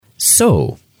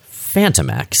So,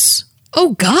 Fantomex.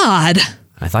 Oh, God.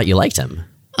 I thought you liked him.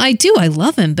 I do. I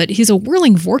love him, but he's a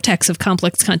whirling vortex of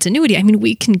complex continuity. I mean,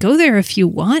 we can go there if you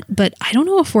want, but I don't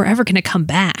know if we're ever going to come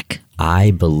back.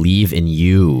 I believe in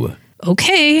you.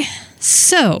 Okay,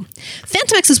 so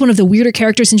Fantomex is one of the weirder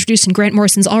characters introduced in Grant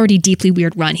Morrison's already deeply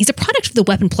weird run. He's a product of the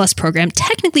Weapon Plus program.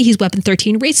 Technically, he's Weapon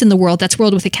 13, raised in the world. That's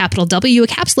world with a capital W, a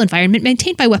capsule environment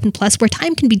maintained by Weapon Plus where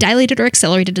time can be dilated or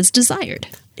accelerated as desired.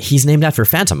 He's named after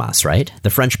Fantomas, right? The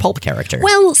French pulp character.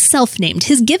 Well, self-named.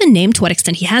 His given name, to what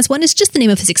extent he has one, is just the name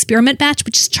of his experiment batch,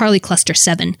 which is Charlie Cluster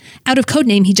 7. Out of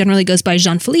codename, he generally goes by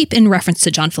Jean-Philippe in reference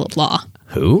to John Philip Law.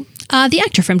 Who? The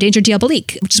actor from Danger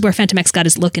Diabolique, which is where Fantomex got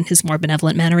his look and his more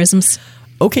benevolent mannerisms.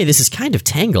 Okay, this is kind of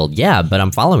tangled, yeah, but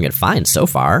I'm following it fine so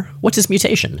far. What's his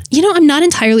mutation? You know, I'm not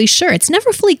entirely sure. It's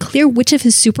never fully clear which of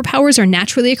his superpowers are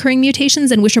naturally occurring mutations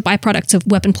and which are byproducts of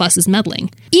Weapon Plus's meddling.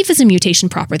 Eve is a mutation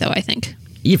proper, though, I think.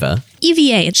 Eva?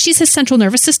 EVA. She's his central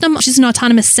nervous system. She's an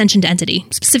autonomous sentient entity,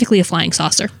 specifically a flying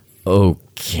saucer.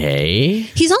 Okay.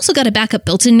 He's also got a backup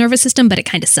built-in nervous system, but it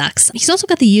kind of sucks. He's also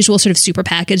got the usual sort of super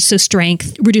package, so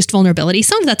strength, reduced vulnerability.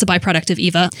 Some of that's a byproduct of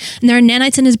Eva. And there are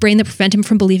nanites in his brain that prevent him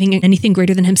from believing in anything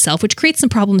greater than himself, which creates some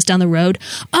problems down the road.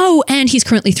 Oh, and he's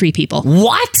currently 3 people.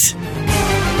 What?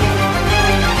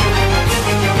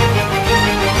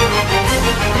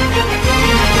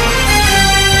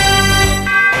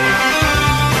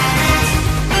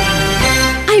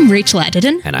 I'm Rachel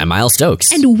Addison. And I'm Miles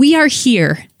Stokes. And we are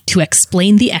here to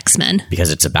explain the X-Men.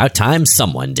 Because it's about time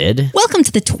someone did. Welcome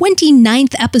to the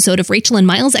 29th episode of Rachel and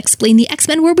Miles Explain the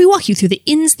X-Men, where we walk you through the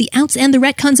ins, the outs, and the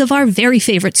retcons of our very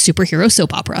favorite superhero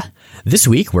soap opera. This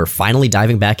week, we're finally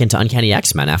diving back into Uncanny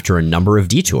X-Men after a number of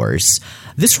detours.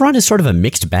 This run is sort of a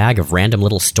mixed bag of random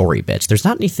little story bits. There's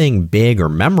not anything big or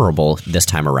memorable this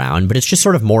time around, but it's just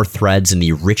sort of more threads in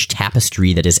the rich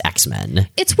tapestry that is X-Men.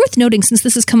 It's worth noting, since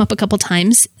this has come up a couple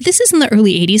times, this is in the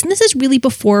early 80s, and this is really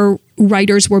before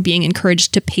writers were being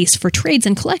encouraged to pace for trades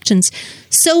and collections.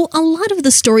 So a lot of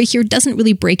the story here doesn't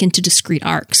really break into discrete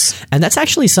arcs. And that's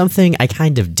actually something I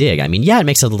kind of dig. I mean, yeah, it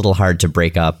makes it a little hard to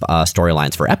break up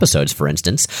storylines for episodes, for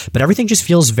instance, but everything just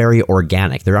feels very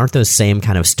organic. There aren't those same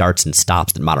kind of starts and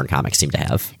stops that modern comics seem to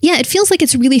have. Yeah, it feels like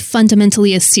it's really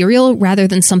fundamentally a serial rather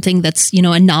than something that's,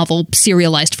 a novel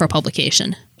serialized for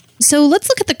publication. So let's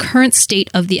look at the current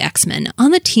state of the X-Men. On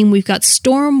the team, we've got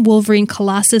Storm, Wolverine,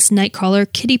 Colossus,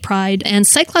 Nightcrawler, Kitty Pryde, and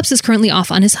Cyclops is currently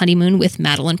off on his honeymoon with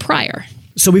Madeline Pryor.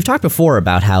 So we've talked before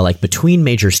about how, between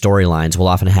major storylines, we'll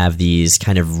often have these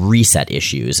kind of reset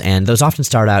issues, and those often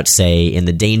start out, say, in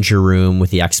the Danger Room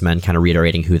with the X-Men kind of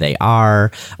reiterating who they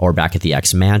are, or back at the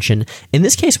X-Mansion. In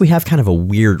this case, we have kind of a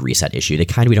weird reset issue, the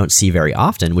kind we don't see very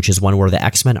often, which is one where the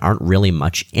X-Men aren't really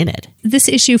much in it. This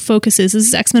issue this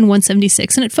is X-Men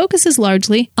 176, and it focuses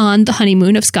largely on the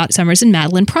honeymoon of Scott Summers and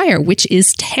Madeline Pryor, which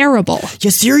is terrible. Yeah,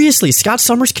 seriously, Scott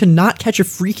Summers cannot catch a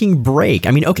freaking break.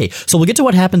 I mean, okay, so we'll get to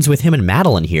what happens with him and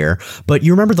Madeline here, but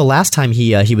you remember the last time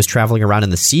he was traveling around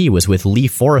in the sea was with Lee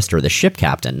Forrester, the ship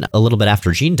captain, a little bit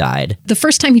after Jean died. The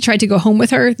first time he tried to go home with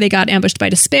her, they got ambushed by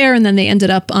Despair, and then they ended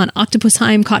up on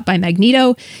Octopusheim, caught by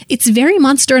Magneto. It's very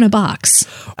Monster in a Box.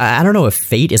 I don't know if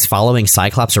fate is following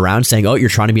Cyclops around saying, oh, you're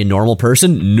trying to be a normal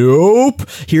person? Nope.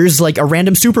 Here's a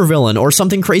random supervillain or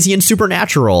something crazy and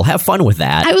supernatural. Have fun with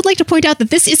that. I would like to point out that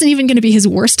this isn't even going to be his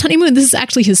worst honeymoon. This is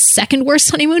actually his second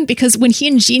worst honeymoon, because when he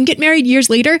and Jean get married years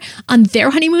later, on their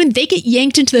honeymoon, they get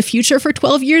yanked into the future for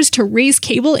 12 years to raise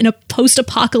Cable in a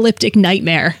post-apocalyptic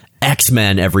nightmare.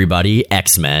 X-Men, everybody.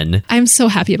 X-Men. I'm so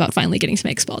happy about finally getting to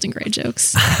make Spalding Gray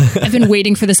jokes. I've been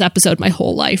waiting for this episode my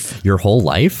whole life. Your whole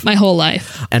life? My whole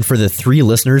life. And for the 3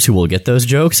 listeners who will get those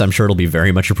jokes, I'm sure it'll be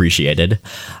very much appreciated.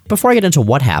 Before I get into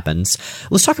what happens,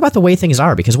 let's talk about the way things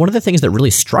are, because one of the things that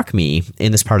really struck me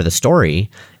in this part of the story,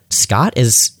 Scott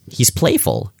he's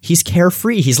playful. He's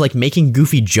carefree. He's making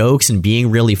goofy jokes and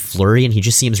being really flirty, and he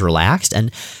just seems relaxed.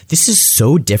 And this is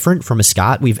so different from a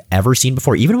Scott we've ever seen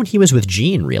before, even when he was with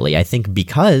Jean, really. I think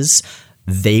because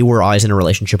they were always in a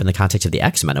relationship in the context of the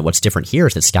X-Men, and what's different here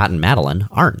is that Scott and Madeline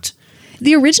aren't.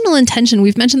 The original intention,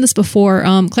 we've mentioned this before,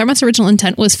 Claremont's original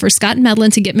intent was for Scott and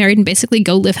Madeline to get married and basically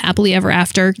go live happily ever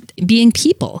after being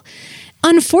people.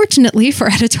 Unfortunately, for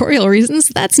editorial reasons,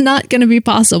 that's not going to be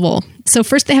possible. So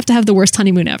first they have to have the worst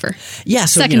honeymoon ever. Yeah,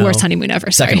 so, second worst honeymoon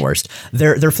ever. Sorry. Second worst.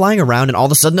 They're flying around and all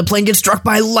of a sudden the plane gets struck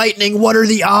by lightning. What are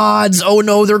the odds? Oh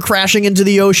no, they're crashing into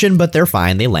the ocean, but they're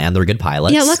fine. They land. They're good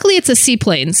pilots. Yeah, luckily it's a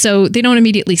seaplane, so they don't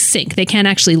immediately sink. They can't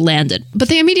actually land it. But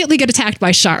they immediately get attacked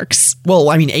by sharks.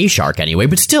 Well, I mean, a shark anyway,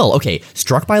 but still, okay,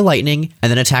 struck by lightning and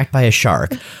then attacked by a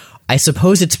shark. I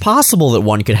suppose it's possible that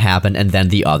one could happen and then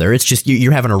the other. It's just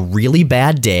you're having a really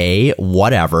bad day,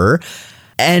 whatever.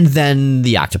 And then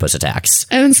the octopus attacks.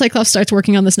 And then Cyclops starts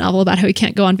working on this novel about how he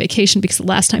can't go on vacation because the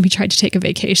last time he tried to take a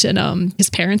vacation, his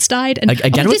parents died. And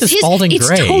again with this Spalding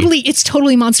Gray. It's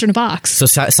totally Monster in a Box. So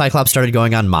Cyclops started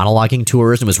going on monologuing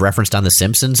tours and was referenced on The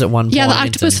Simpsons at one point. Yeah, the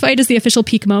octopus fight is the official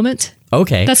peak moment.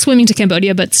 Okay. That's swimming to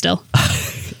Cambodia, but still.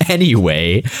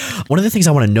 Anyway, one of the things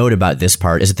I want to note about this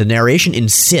part is that the narration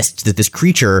insists that this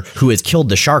creature who has killed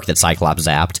the shark that Cyclops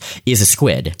zapped is a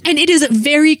squid. And it is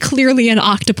very clearly an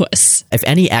octopus. If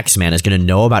any X-Man is going to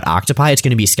know about octopi, it's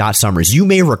going to be Scott Summers. You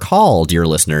may recall, dear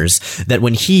listeners, that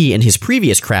when he, in his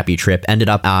previous crappy trip, ended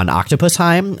up on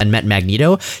Octopusheim and met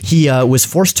Magneto, he was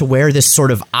forced to wear this sort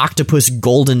of octopus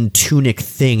golden tunic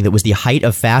thing that was the height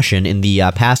of fashion in the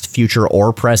past, future,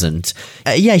 or present.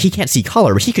 Yeah, he can't see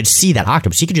color, but he could see that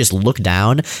octopus. He could just look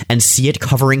down and see it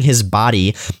covering his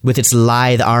body with its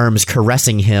lithe arms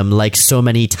caressing him like so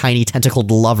many tiny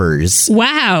tentacled lovers.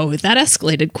 Wow, that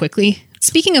escalated quickly.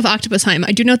 Speaking of Octopusheim,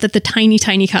 I do note that the tiny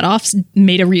cutoffs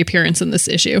made a reappearance in this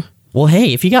issue. Well,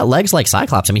 hey, if you got legs like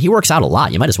Cyclops, I mean, he works out a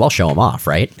lot. You might as well show him off,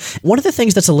 right? One of the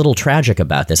things that's a little tragic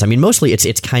about this, I mean, mostly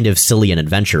it's kind of silly and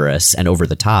adventurous and over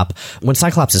the top. When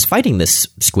Cyclops is fighting this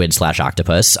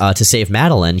squid/octopus, to save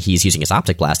Madeline, he's using his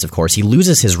optic blast, of course. He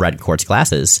loses his red quartz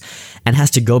glasses and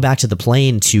has to go back to the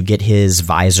plane to get his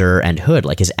visor and hood,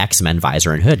 like his X-Men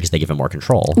visor and hood, because they give him more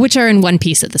control. Which are in one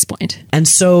piece at this point. And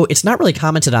so it's not really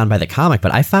commented on by the comic,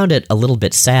 but I found it a little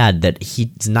bit sad that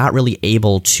he's not really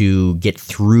able to get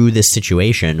through this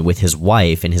situation with his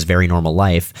wife in his very normal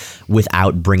life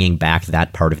without bringing back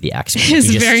that part of the X-Men.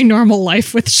 His very normal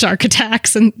life with shark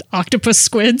attacks and octopus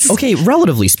squids. Okay,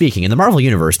 relatively speaking, in the Marvel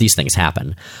Universe, these things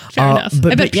happen. Fair enough.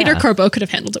 I bet Peter Corbeau could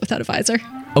have handled it without a visor.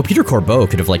 Oh, Peter Corbeau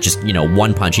could have, like, just,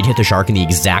 one punch. He'd hit the shark in the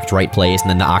exact right place, and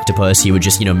then the octopus, he would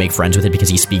just, make friends with it because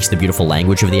he speaks the beautiful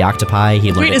language of the octopi.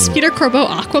 Wait, is Peter Corbeau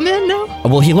Aquaman now?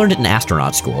 Well, he learned it in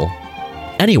astronaut school.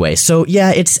 Anyway, so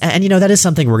yeah, that is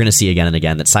something we're going to see again and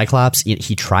again, that Cyclops,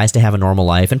 he tries to have a normal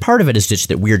life, and part of it is just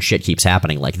that weird shit keeps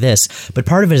happening like this, but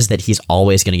part of it is that he's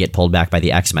always going to get pulled back by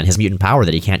the X-Men, his mutant power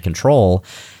that he can't control.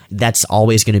 That's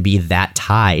always going to be that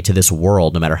tie to this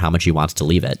world, no matter how much he wants to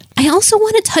leave it. I also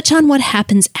want to touch on what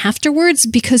happens afterwards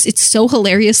because it's so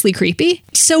hilariously creepy.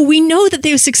 So we know that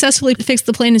they've successfully fixed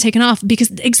the plane and taken off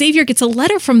because Xavier gets a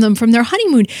letter from them from their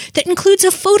honeymoon that includes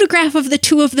a photograph of the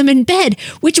two of them in bed,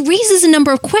 which raises a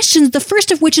number of questions, the first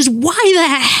of which is why the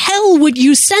hell would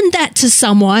you send that to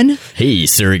someone? Hey,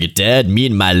 surrogate dad, me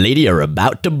and my lady are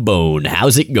about to bone.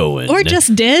 How's it going? Or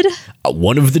just did.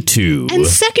 One of the two. And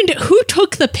second, who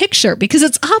took the picture? Because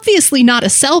it's obviously not a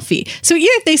selfie. So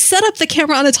either they set up the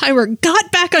camera on a timer,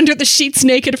 got back under the sheets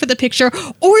naked for the picture,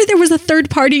 or there was a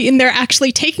third party in there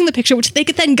actually taking the picture, which they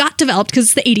then got developed because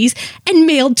it's the 80s, and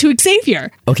mailed to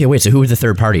Xavier. Okay, wait, so who would the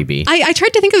third party be? I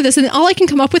tried to think of this, and all I can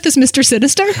come up with is Mr.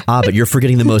 Sinister. But you're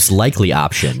forgetting the most likely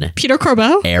option. Peter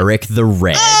Corbeau? Eric the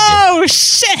Red. Oh,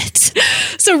 shit!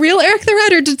 So real Eric the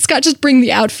Red, or did Scott just bring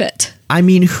the outfit? I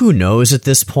mean, who knows at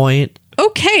this point?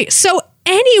 Okay, so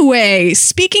anyway,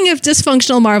 speaking of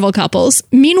dysfunctional Marvel couples,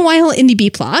 meanwhile in the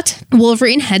B-plot,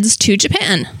 Wolverine heads to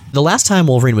Japan. The last time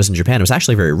Wolverine was in Japan was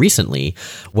actually very recently,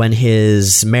 when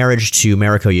his marriage to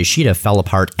Mariko Yoshida fell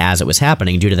apart as it was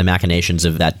happening due to the machinations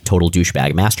of that total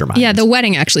douchebag mastermind. Yeah, the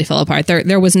wedding actually fell apart.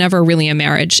 There was never really a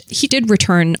marriage. He did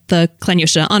return the Clan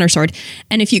Yoshida Honor Sword,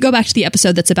 and if you go back to the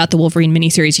episode that's about the Wolverine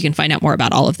miniseries, you can find out more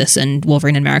about all of this and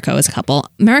Wolverine and Mariko as a couple.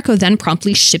 Mariko then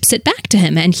promptly ships it back to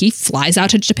him, and he flies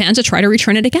out to Japan to try to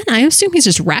return it again. I assume he's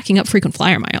just racking up frequent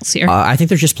flyer miles here. I think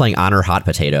they're just playing Honor Hot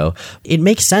Potato. It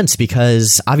makes sense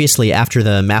because obviously after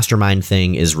the mastermind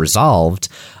thing is resolved,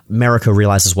 Mariko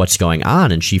realizes what's going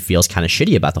on and she feels kind of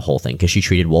shitty about the whole thing because she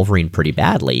treated Wolverine pretty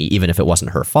badly, even if it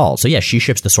wasn't her fault. So yeah, she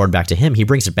ships the sword back to him. He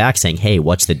brings it back saying, hey,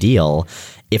 what's the deal?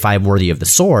 If I'm worthy of the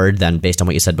sword, then based on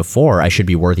what you said before, I should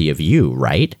be worthy of you,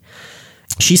 right?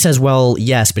 She says, well,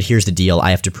 yes, but here's the deal. I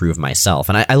have to prove myself.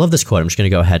 And I love this quote. I'm just going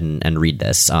to go ahead and read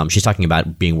this. She's talking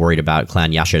about being worried about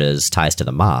Clan Yashida's ties to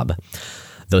the mob.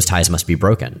 Those ties must be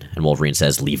broken. And Wolverine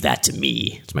says, leave that to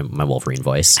me. It's my Wolverine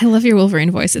voice. I love your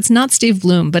Wolverine voice. It's not Steve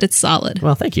Bloom, but it's solid.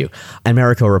 Well, thank you. And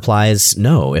Mariko replies,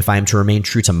 no, if I am to remain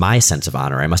true to my sense of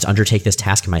honor, I must undertake this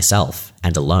task myself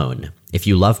and alone. If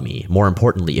you love me, more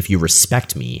importantly, if you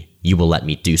respect me, you will let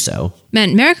me do so.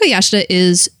 Man, Mariko Yashida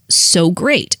is so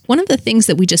great. One of the things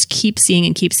that we just keep seeing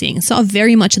and saw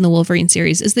very much in the Wolverine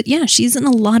series is that, yeah, she's in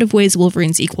a lot of ways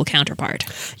Wolverine's equal counterpart.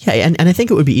 Yeah, and I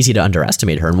think it would be easy to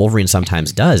underestimate her, and Wolverine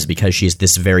sometimes does because she's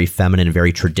this very feminine,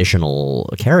 very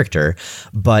traditional character.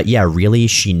 But yeah, really,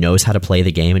 she knows how to play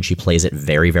the game and she plays it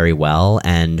very, very well,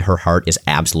 and her heart is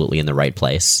absolutely in the right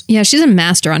place. Yeah, she's a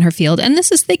master on her field, and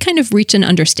they kind of reach an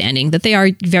understanding that they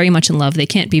are very much in love. They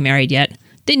can't be married yet.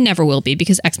 They never will be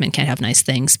because X-Men can't have nice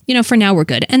things. For now we're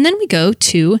good. And then we go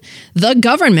to the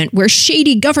government, where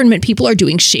shady government people are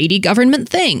doing shady government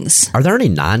things. Are there any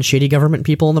non-shady government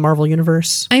people in the Marvel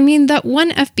Universe? I mean, that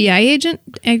one FBI agent,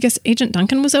 I guess Agent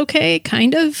Duncan was okay,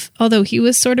 kind of. Although he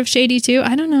was sort of shady too.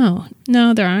 I don't know.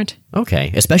 No, there aren't.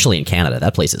 Okay, especially in Canada.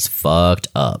 That place is fucked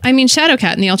up. I mean,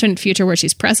 Shadowcat in the alternate future where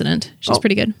she's president. She's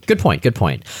pretty good. Good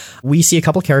point. We see a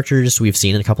couple characters we've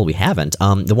seen and a couple we haven't.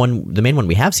 The main one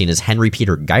we have seen is Henry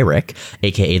Peter Gyrick,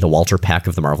 aka the Walter Peck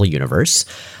of the Marvel Universe.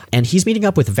 And he's meeting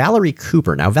up with Valerie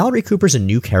Cooper. Now, Valerie Cooper's a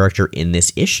new character in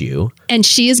this issue. And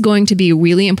she is going to be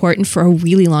really important for a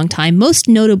really long time, most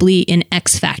notably in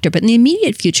X Factor. But in the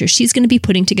immediate future, she's going to be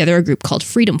putting together a group called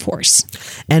Freedom Force.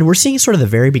 And we're seeing sort of the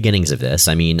very beginnings of this.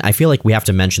 I mean, I feel like we have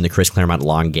to mention the Chris Claremont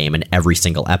long game in every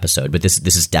single episode, but this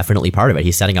is definitely part of it.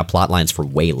 He's setting up plot lines for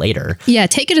way later. Yeah,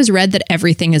 take it as read that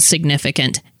everything is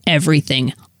significant.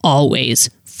 Everything. Always.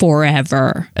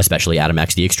 Forever. Especially Adam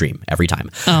X the Extreme, every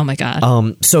time. Oh my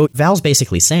God. So Val's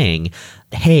basically saying,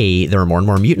 hey, there are more and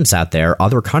more mutants out there.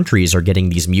 Other countries are getting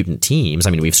these mutant teams. I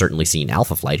mean, we've certainly seen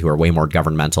Alpha Flight, who are way more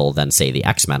governmental than, say, the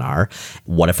X-Men are.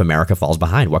 What if America falls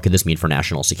behind? What could this mean for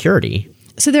national security?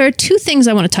 So there are two things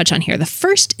I want to touch on here. The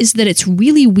first is that it's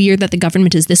really weird that the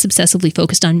government is this obsessively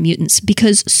focused on mutants,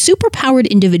 because superpowered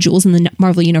individuals in the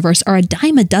Marvel Universe are a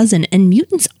dime a dozen, and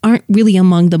mutants aren't really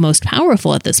among the most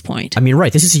powerful at this point. I mean,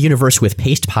 right, this is a universe with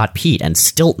Paste Pot Pete and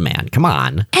Stilt Man. Come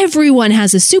on. Everyone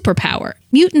has a superpower.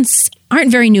 Mutants aren't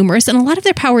very numerous, and a lot of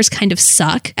their powers kind of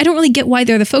suck. I don't really get why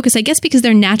they're the focus. I guess because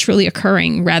they're naturally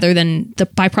occurring rather than the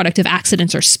byproduct of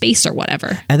accidents or space or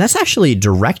whatever. And that's actually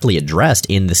directly addressed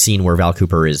in the scene where Val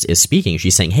Cooper is speaking.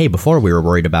 She's saying, hey, before we were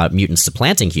worried about mutants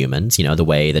supplanting humans, the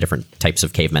way the different types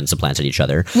of cavemen supplanted each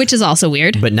other. Which is also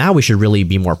weird. But now we should really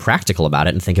be more practical about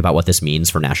it and think about what this means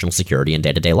for national security and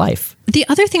day-to-day life. The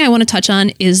other thing I want to touch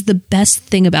on is the best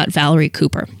thing about Valerie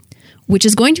Cooper, which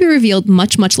is going to be revealed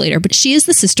much, much later, but she is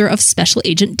the sister of Special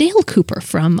Agent Dale Cooper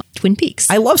from Twin Peaks.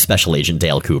 I love Special Agent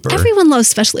Dale Cooper. Everyone loves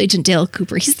Special Agent Dale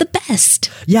Cooper. He's the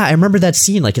best. Yeah, I remember that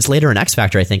scene. It's later in X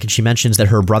Factor, I think, and she mentions that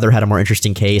her brother had a more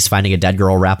interesting case, finding a dead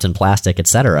girl wrapped in plastic,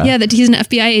 etc. Yeah, that he's an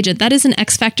FBI agent. That is in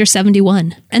X Factor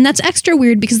 71. And that's extra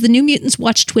weird because the New Mutants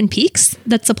watch Twin Peaks.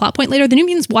 That's a plot point later. The New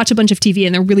Mutants watch a bunch of TV,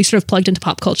 and they're really sort of plugged into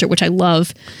pop culture, which I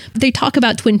love. They talk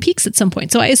about Twin Peaks at some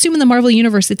point. So I assume in the Marvel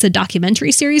Universe, it's a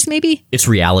documentary series, maybe? It's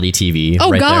reality TV. Oh,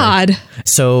 right God. There.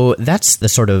 So that's the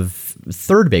sort of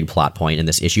third big plot point in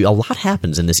this issue. A lot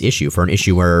happens in this issue for an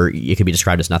issue where it could be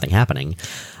described as nothing happening.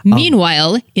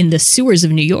 Meanwhile, in the sewers of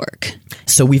New York.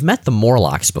 So we've met the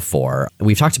Morlocks before.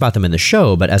 We've talked about them in the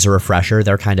show, but as a refresher,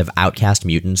 they're kind of outcast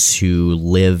mutants who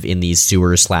live in these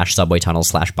sewers / subway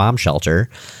tunnels / bomb shelter.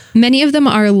 Many of them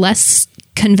are less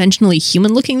conventionally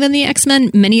human looking than the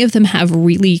X-Men. Many of them have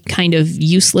really kind of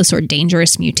useless or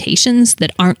dangerous mutations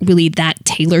that aren't really that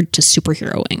tailored to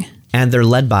superheroing. And they're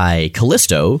led by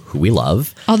Callisto, who we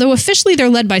love. Although officially they're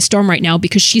led by Storm right now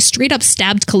because she straight up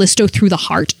stabbed Callisto through the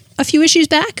heart a few issues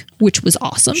back, which was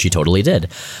awesome. She totally did.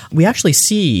 We actually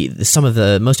see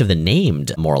most of the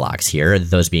named Morlocks here,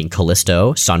 those being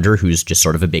Callisto, Sunder, who's just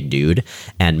sort of a big dude,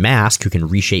 and Mask, who can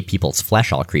reshape people's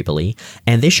flesh all creepily.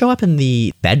 And they show up in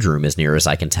the bedroom, as near as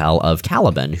I can tell, of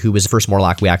Caliban, who was the first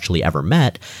Morlock we actually ever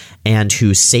met, and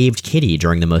who saved Kitty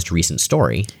during the most recent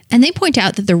story. And they point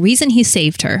out that the reason he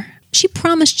saved her, she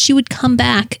promised she would come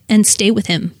back and stay with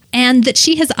him. And that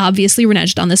she has obviously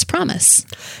reneged on this promise.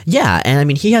 Yeah, and I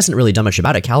mean, he hasn't really done much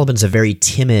about it. Caliban's a very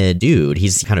timid dude.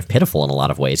 He's kind of pitiful in a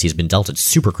lot of ways. He's been dealt a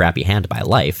super crappy hand by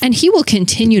life. And he will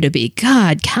continue to be.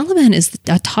 God, Caliban is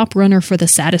a top runner for the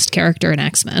saddest character in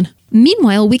X-Men.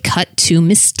 Meanwhile, we cut to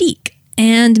Mystique.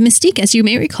 And Mystique, as you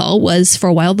may recall, was for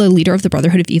a while the leader of the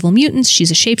Brotherhood of Evil Mutants.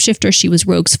 She's a shapeshifter. She was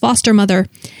Rogue's foster mother.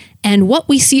 And what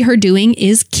we see her doing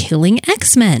is killing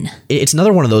X-Men. It's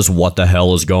another one of those what the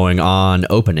hell is going on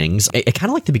openings. It kind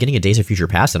of like the beginning of Days of Future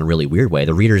Past in a really weird way.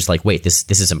 The reader's like, wait, this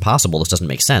is impossible. This doesn't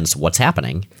make sense. What's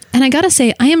happening? And I gotta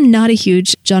say, I am not a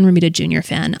huge John Romita Jr.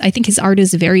 fan. I think his art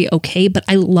is very okay, but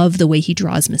I love the way he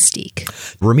draws Mystique.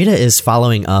 Romita is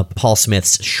following up Paul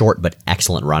Smith's short but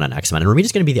excellent run on X-Men. And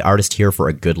Romita's going to be the artist here for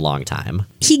a good long time.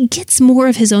 He gets more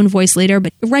of his own voice later,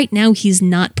 but right now he's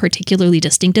not particularly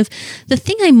distinctive. The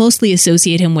thing I mostly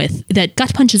associate him with that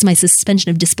gut punches my suspension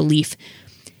of disbelief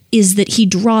is that he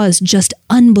draws just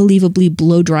unbelievably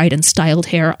blow-dried and styled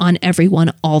hair on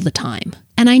everyone all the time.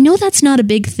 And I know that's not a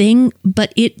big thing,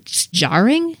 but it's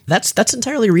jarring. That's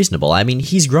entirely reasonable. I mean,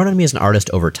 he's grown on me as an artist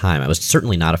over time. I was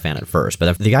certainly not a fan at first,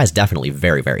 but the guy's definitely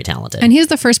very, very talented. And he's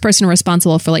the first person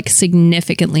responsible for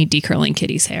significantly decurling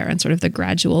Kitty's hair and sort of the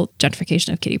gradual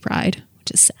gentrification of Kitty Pryde,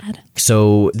 which is sad.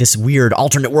 So this weird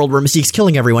alternate world where Mystique's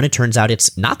killing everyone, it turns out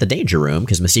it's not the Danger Room,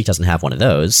 because Mystique doesn't have one of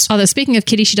those. Although, speaking of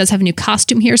Kitty, she does have a new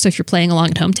costume here, so if you're playing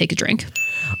along at home, take a drink.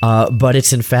 But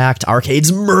it's in fact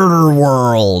Arcade's Murder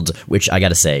World, which I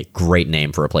gotta say, great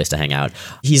name for a place to hang out.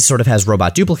 He sort of has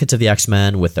robot duplicates of the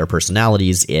X-Men with their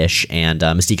personalities-ish, and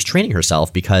Mystique's training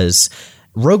herself because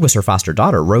Rogue was her foster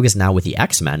daughter. Rogue is now with the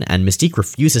X-Men, and Mystique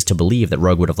refuses to believe that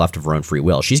Rogue would have left of her own free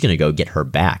will. She's going to go get her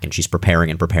back, and she's preparing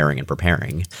and preparing and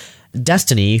preparing.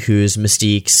 Destiny, who's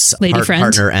Mystique's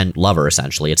partner and lover,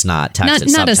 essentially. It's not text,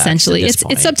 it's not subtext essentially. at this It's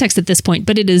point. subtext at this point,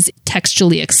 but it is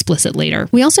textually explicit later.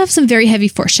 We also have some very heavy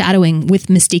foreshadowing with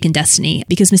Mystique and Destiny,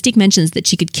 because Mystique mentions that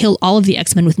she could kill all of the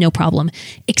X-Men with no problem,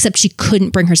 except she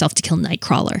couldn't bring herself to kill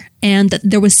Nightcrawler. And that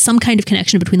there was some kind of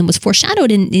connection between them was foreshadowed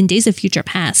in Days of Future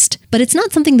Past. But it's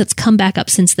not something that's come back up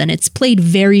since then. It's played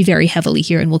very, very heavily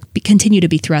here and will continue to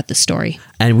be throughout the story.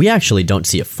 And we actually don't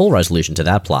see a full resolution to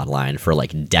that plot line for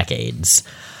like decades.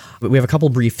 We have a couple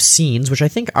brief scenes, which I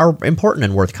think are important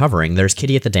and worth covering. There's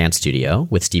Kitty at the dance studio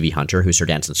with Stevie Hunter, who's her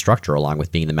dance instructor, along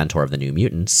with being the mentor of the New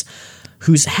Mutants,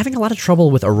 who's having a lot of trouble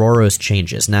with Aurora's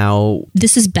changes. Now,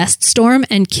 this is best Storm,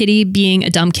 and Kitty, being a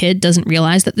dumb kid, doesn't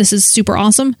realize that this is super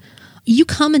awesome. You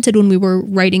commented when we were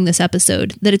writing this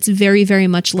episode that it's very, very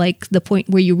much like the point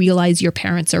where you realize your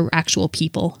parents are actual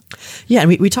people. Yeah,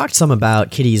 and we talked some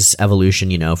about Kitty's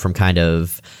evolution, from kind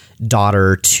of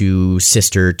daughter to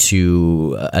sister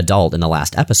to adult in the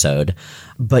last episode.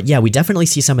 But yeah, we definitely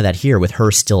see some of that here with her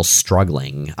still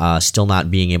struggling, still not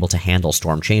being able to handle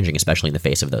Storm changing, especially in the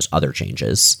face of those other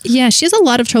changes. Yeah, she has a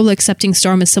lot of trouble accepting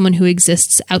Storm as someone who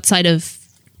exists outside of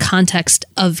context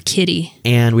of Kitty.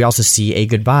 And we also see a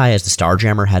goodbye as the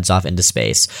Starjammer heads off into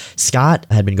space. Scott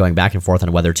had been going back and forth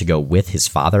on whether to go with his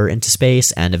father into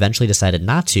space and eventually decided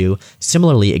not to.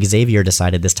 Similarly, Xavier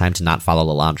decided this time to not follow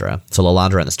Lilandra. So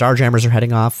Lilandra and the Starjammers are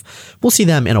heading off. We'll see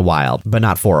them in a while, but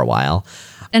not for a while.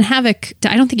 And Havoc,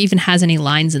 I don't think even has any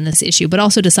lines in this issue, but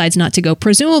also decides not to go,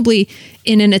 presumably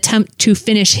in an attempt to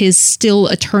finish his still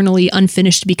eternally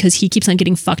unfinished, because he keeps on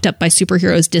getting fucked up by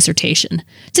superheroes, dissertation.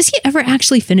 Does he ever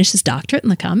actually finish his doctorate in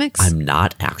the comics? I'm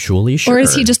not actually sure. Or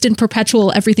is he just in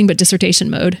perpetual everything but dissertation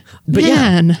mode? But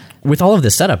Man. Yeah, with all of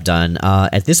this setup done,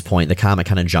 at this point, the comic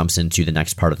kind of jumps into the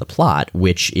next part of the plot,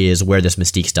 which is where this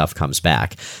Mystique stuff comes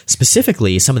back.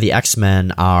 Specifically, some of the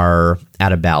X-Men are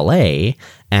at a ballet,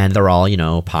 and they're all,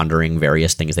 pondering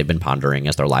various things they've been pondering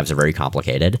as their lives are very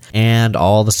complicated. And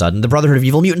all of a sudden, the Brotherhood of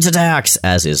Evil Mutants attacks,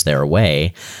 as is their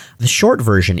way. The short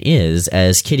version is,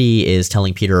 as Kitty is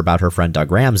telling Peter about her friend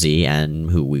Doug Ramsey, and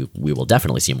who we will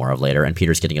definitely see more of later, and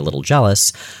Peter's getting a little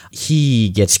jealous, he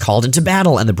gets called into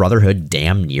battle, and the Brotherhood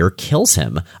damn near kills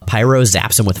him. Pyro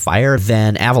zaps him with fire,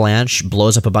 then Avalanche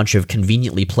blows up a bunch of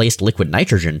conveniently placed liquid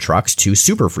nitrogen trucks to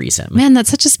super freeze him. Man, that's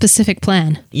such a specific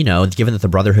plan. Given that the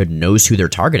Brotherhood knows who they're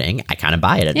targeting, I kind of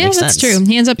buy it. It makes sense. Yeah, that's true.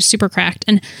 He ends up super cracked.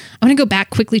 And I want to go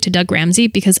back quickly to Doug Ramsey,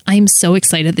 because I'm so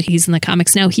excited that he's in the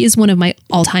comics now. He is one of my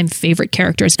all-time favorite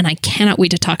characters, and I cannot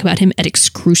wait to talk about him at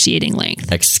excruciating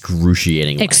length.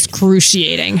 Excruciating.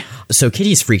 So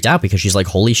Kitty's freaked out because she's like,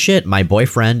 holy shit, my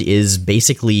boyfriend is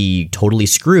basically totally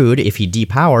screwed. If he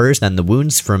depowers, then the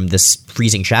wounds from this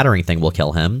freezing shattering thing will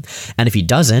kill him. And if he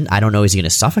doesn't, I don't know, is he going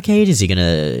to suffocate? Is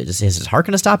his heart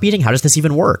going to stop beating? How does this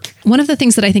even work? One of the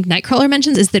things that I think Nightcrawler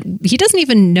mentions is that he doesn't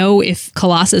even know if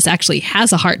Colossus actually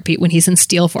has a heartbeat when he's in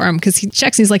steel form, because he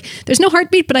checks and he's like, there's no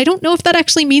heartbeat, but I don't know if that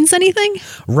actually means anything.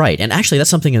 Right. And actually, that's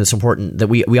something that's important that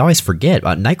we always forget.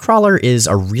 Nightcrawler is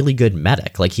a really good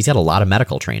medic. Like, he's got a lot of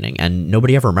medical training, and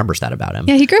nobody ever remembers that about him.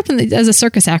 Yeah, he grew up as a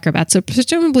circus acrobat, so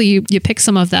presumably you pick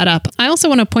some of that up. I also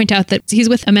want to point out that he's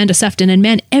with Amanda Sefton, and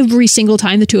man, every single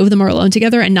time the two of them are alone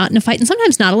together and not in a fight, and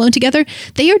sometimes not alone together,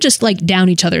 they are just like down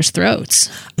each other's throats.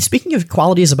 Speaking of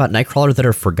qualities about Nightcrawler that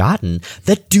are forgotten,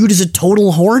 that dude is a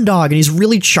total horn dog, and he's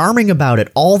really charming about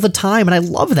it all the time, and I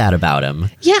love that about him.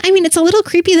 Yeah, I mean, it's a little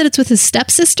creepy that it's with his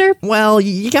stepsister. Well,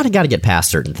 you gotta get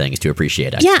past certain things to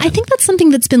appreciate it. Yeah, I think that's something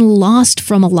that's been lost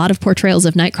from a lot of portrayals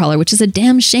of Nightcrawler, which is a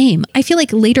damn shame. I feel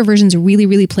like later versions really,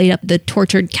 really played up the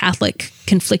tortured Catholic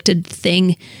conflicted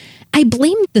thing. I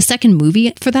blame the second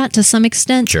movie for that to some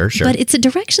extent. Sure. But it's a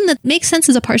direction that makes sense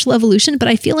as a partial evolution, but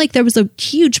I feel like there was a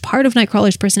huge part of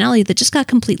Nightcrawler's personality that just got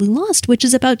completely lost, which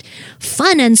is about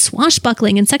fun and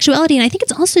swashbuckling and sexuality. And I think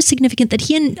it's also significant that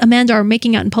he and Amanda are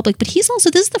making out in public, but this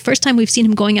is the first time we've seen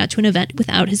him going out to an event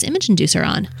without his image inducer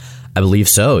on. I believe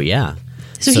so, yeah.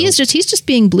 So he's just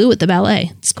being Blue at the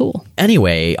ballet. It's cool.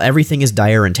 Anyway, everything is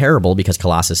dire and terrible because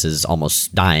Colossus is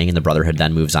almost dying, and the Brotherhood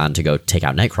then moves on to go take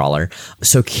out Nightcrawler.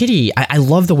 So Kitty, I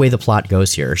love the way the plot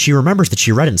goes here. She remembers that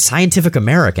she read in Scientific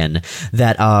American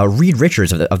that Reed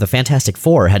Richards of the Fantastic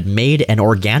Four had made an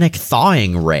organic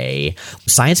thawing ray.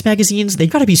 Science magazines, they've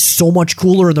got to be so much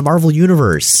cooler in the Marvel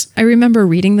Universe. I remember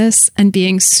reading this and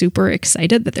being super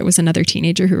excited that there was another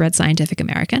teenager who read Scientific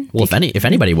American. Well, if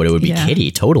anybody would, it would be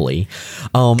Kitty, totally.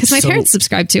 Because my parents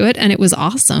subscribed to it, and it was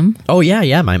awesome. Oh,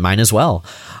 yeah, mine as well.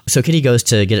 So Kitty goes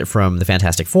to get it from the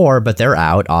Fantastic Four, but they're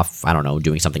out off, I don't know,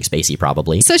 doing something spacey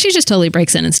probably. So she just totally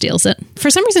breaks in and steals it.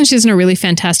 For some reason, she's in a really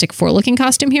Fantastic Four-looking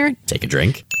costume here. Take a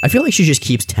drink. I feel like she just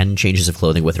keeps 10 changes of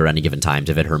clothing with her at any given time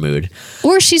to fit her mood.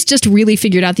 Or she's just really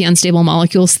figured out the unstable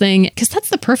molecules thing, because that's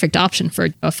the perfect option for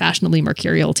a fashionably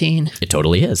mercurial teen. It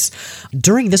totally is.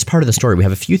 During this part of the story, we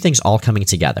have a few things all coming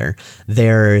together.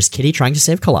 There's Kitty trying to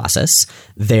save Colossus.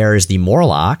 There's the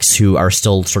Morlocks, who are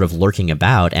still sort of lurking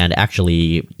about and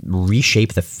actually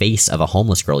reshape the face of a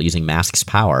homeless girl using Mask's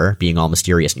power, being all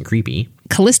mysterious and creepy.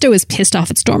 Callisto is pissed off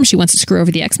at Storm. She wants to screw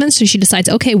over the X-Men, so she decides,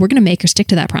 okay, we're going to make her stick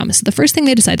to that promise. So the first thing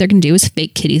they decide they're going to do is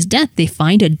fake Kitty's death. They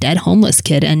find a dead homeless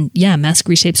kid, and Mask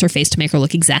reshapes her face to make her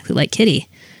look exactly like Kitty,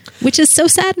 which is so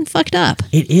sad and fucked up.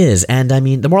 It is, and I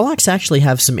mean, the Morlocks actually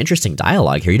have some interesting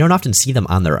dialogue here. You don't often see them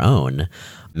on their own.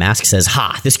 Mask says,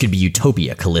 "Ha, this could be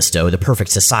utopia, Callisto, the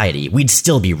perfect society. We'd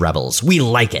still be rebels. We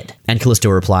like it." And Callisto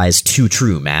replies, "Too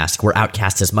true, Mask. We're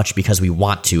outcast as much because we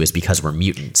want to as because we're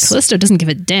mutants." Callisto doesn't give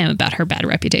a damn about her bad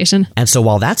reputation. And so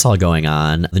while that's all going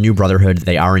on, the new Brotherhood,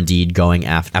 they are indeed going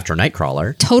after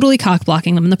Nightcrawler. Totally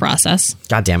cock-blocking them in the process.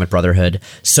 God damn it, Brotherhood.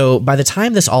 So by the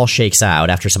time this all shakes out,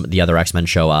 after some of the other X-Men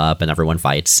show up and everyone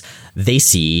fights, they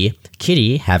see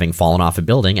Kitty having fallen off a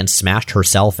building and smashed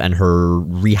herself and her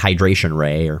rehydration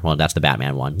ray, or, well, that's the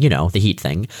Batman one, you know, the heat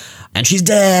thing. And she's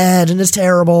dead, and it's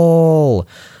terrible.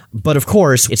 But of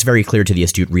course, it's very clear to the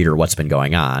astute reader what's been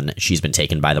going on. She's been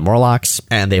taken by the Morlocks,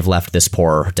 and they've left this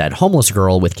poor dead homeless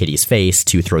girl with Kitty's face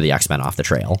to throw the X-Men off the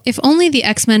trail. If only the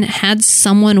X-Men had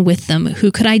someone with them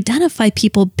who could identify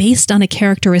people based on a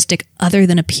characteristic other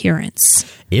than appearance.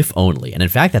 If only. And in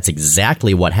fact, that's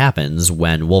exactly what happens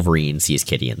when Wolverine sees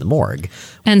Kitty in the morgue.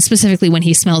 And specifically when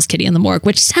he smells Kitty in the morgue,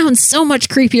 which sounds so much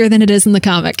creepier than it is in the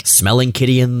comic. Smelling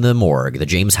Kitty in the morgue, the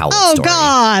James Howlett story. Oh,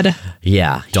 God!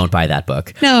 Yeah, don't buy that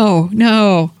book.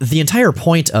 No. The entire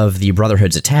point of the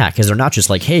Brotherhood's attack is they're not just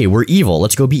like, hey, we're evil,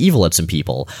 let's go be evil at some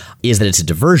people, is that it's a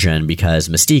diversion because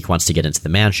Mystique wants to get into the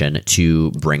mansion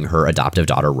to bring her adoptive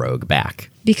daughter Rogue back.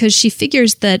 Because she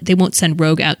figures that they won't send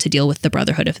Rogue out to deal with the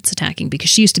Brotherhood if it's attacking, because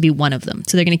she used to be one of them,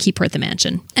 so they're going to keep her at the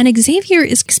mansion. And Xavier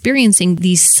is experiencing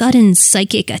these sudden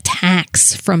psychic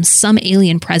attacks from some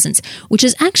alien presence, which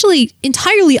is actually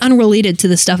entirely unrelated to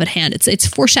the stuff at hand. It's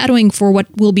foreshadowing for what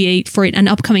will be an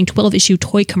upcoming 12-issue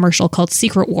toy commercial called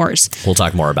Secret Wars. We'll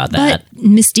talk more about that. But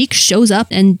Mystique shows up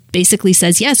and basically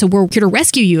says, yeah, so we're here to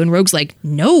rescue you. And Rogue's like,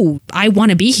 no, I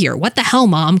want to be here. What the hell,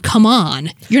 Mom? Come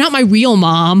on. You're not my real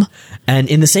mom. And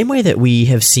in the same way that we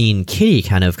have seen Kitty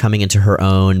kind of coming into her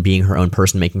own, being her own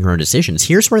person, making her own decisions,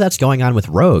 here's where that's going on with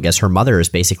Rogue, as her mother is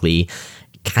basically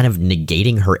kind of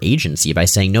negating her agency by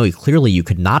saying, no, clearly you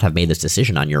could not have made this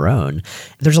decision on your own.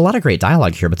 There's a lot of great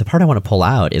dialogue here, but the part I want to pull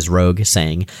out is Rogue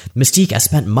saying, Mystique, I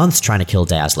spent months trying to kill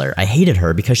Dazzler. I hated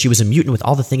her because she was a mutant with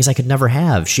all the things I could never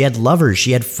have. She had lovers,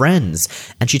 she had friends.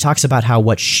 And she talks about how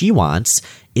what she wants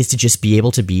is to just be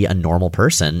able to be a normal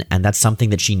person, and that's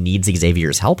something that she needs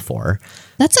Xavier's help for.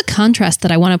 That's a contrast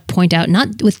that I want to point out,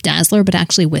 not with Dazzler, but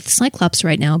actually with Cyclops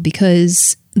right now,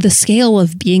 because the scale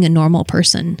of being a normal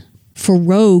person for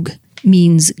Rogue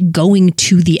means going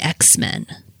to the X-Men.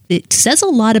 It says a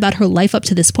lot about her life up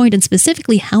to this point, and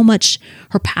specifically how much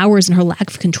her powers and her lack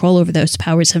of control over those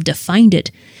powers have defined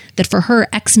it, that for her,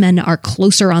 X-Men are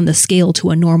closer on the scale to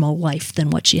a normal life than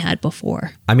what she had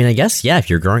before. I mean, I guess, yeah, if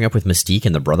you're growing up with Mystique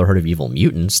and the Brotherhood of Evil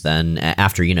Mutants, then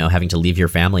after, having to leave your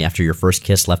family after your first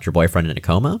kiss left your boyfriend in a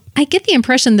coma? I get the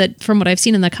impression that, from what I've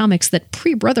seen in the comics, that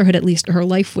pre-Brotherhood, at least, her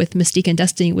life with Mystique and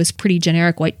Destiny was pretty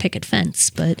generic white picket fence,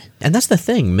 but... And that's the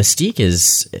thing. Mystique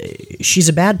she's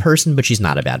a bad person, but she's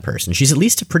not a bad person. She's at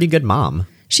least a pretty good mom.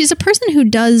 She's a person who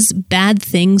does bad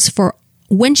things for,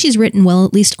 when she's written well,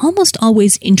 at least almost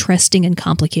always interesting and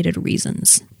complicated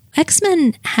reasons.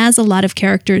 X-Men has a lot of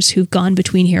characters who've gone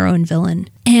between hero and villain,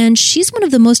 and she's one of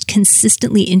the most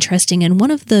consistently interesting and one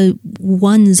of the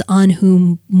ones on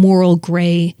whom moral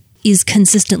gray is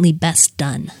consistently best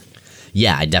done.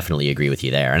 Yeah, I definitely agree with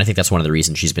you there. And I think that's one of the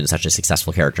reasons she's been such a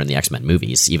successful character in the X-Men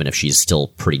movies, even if she's still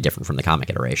pretty different from the comic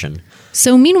iteration.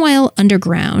 So meanwhile,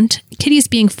 underground, Kitty's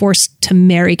being forced to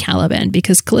marry Caliban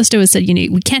because Callisto has said,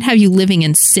 we can't have you living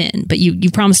in sin, but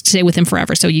you promised to stay with him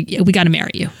forever, so we got to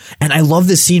marry you. And I love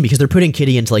this scene because they're putting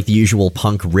Kitty into like the usual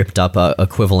punk ripped up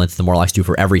equivalent the Morlocks do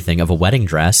for everything of a wedding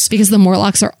dress. Because the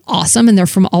Morlocks are awesome and they're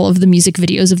from all of the music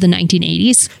videos of the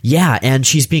 1980s. Yeah, and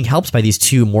she's being helped by these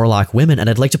two Morlock women, and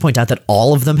I'd like to point out that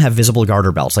all of them have visible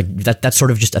garter belts. Like that's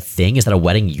sort of just a thing. Is that a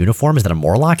wedding uniform? Is that a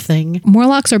Morlock thing?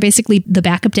 Morlocks are basically the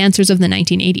backup dancers of the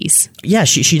 1980s. Yeah,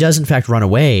 she does in fact run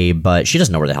away, but she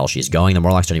doesn't know where the hell she's going. The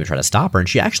Morlocks don't even try to stop her, and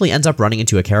she actually ends up running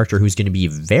into a character who's going to be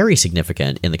very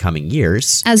significant in the coming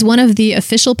years. As one of the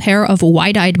official pair of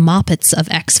wide-eyed Moppets of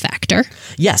X Factor.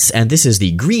 Yes, and this is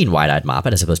the green wide-eyed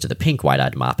Moppet as opposed to the pink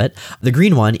wide-eyed Moppet. The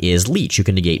green one is Leech, who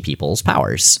can negate people's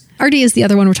powers. Artie is the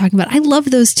other one we're talking about. I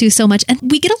love those two so much. And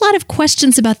we get a lot of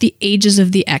questions about the ages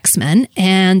of the X-Men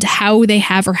and how they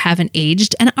have or haven't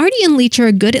aged. And Artie and Leech are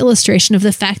a good illustration of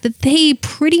the fact that they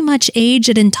pretty much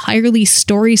age at entirely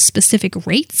story-specific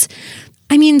rates.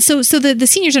 I mean, so the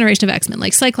senior generation of X-Men,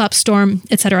 like Cyclops, Storm,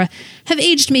 etc., have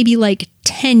aged maybe like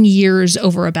 10 years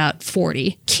over about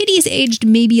 40. Kitty's aged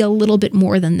maybe a little bit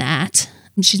more than that.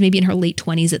 She's maybe in her late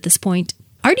 20s at this point.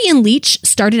 Artie and Leech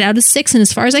started out as 6, and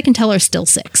as far as I can tell, are still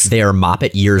 6. They are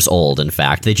Moppet years old, in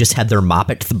fact. They just had their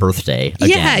Moppet birthday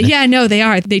again. Yeah, no, they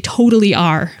are. They totally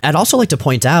are. I'd also like to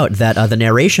point out that the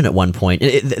narration at one point,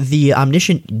 the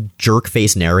omniscient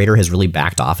jerk-face narrator has really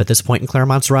backed off at this point in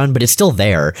Claremont's run, but it's still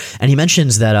there. And he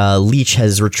mentions that Leech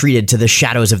has retreated to the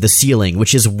shadows of the ceiling,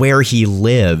 which is where he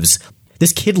lives.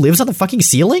 This kid lives on the fucking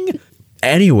ceiling?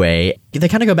 Anyway, they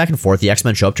kind of go back and forth. The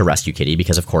X-Men show up to rescue Kitty,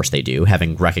 because of course they do,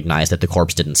 having recognized that the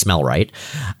corpse didn't smell right.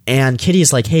 And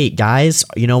Kitty's like, hey, guys,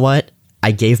 you know what?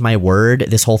 I gave my word.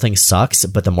 This whole thing sucks,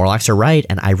 but the Morlocks are right,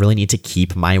 and I really need to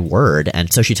keep my word.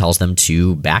 And so she tells them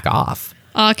to back off.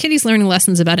 Kitty's learning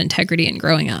lessons about integrity and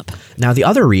growing up. Now, the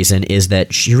other reason is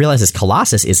that she realizes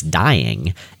Colossus is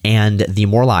dying, and the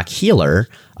Morlock healer,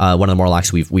 one of the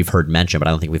Morlocks we've heard mentioned, but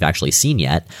I don't think we've actually seen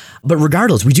yet. But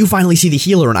regardless, we do finally see the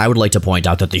healer, and I would like to point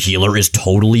out that the healer is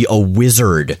totally a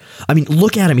wizard. I mean,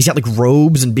 look at him. He's got like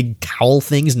robes and big cowl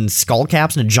things and skull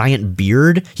caps and a giant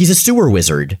beard. He's a sewer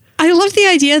wizard. I love the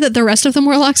idea that the rest of the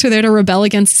Morlocks are there to rebel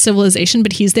against civilization,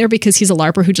 but he's there because he's a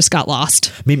LARPer who just got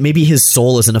lost. Maybe his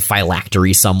soul is in a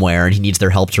phylactery somewhere and he needs their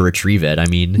help to retrieve it. I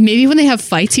mean, maybe when they have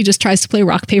fights, he just tries to play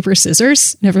rock, paper,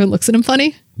 scissors and everyone looks at him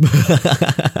funny.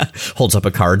 Holds up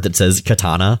a card that says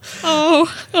katana.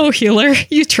 Oh, healer,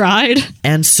 you tried.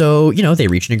 And so, they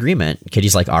reach an agreement.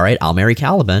 Kitty's like, all right, I'll marry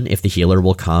Caliban if the healer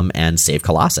will come and save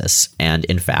Colossus. And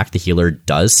in fact, the healer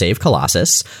does save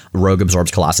Colossus. Rogue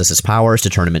absorbs Colossus's powers to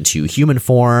turn him into human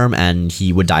form, and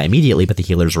he would die immediately, but the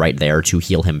healer's right there to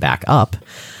heal him back up.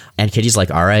 And Kitty's like,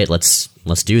 all right, let's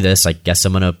do this. I guess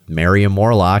I'm going to marry a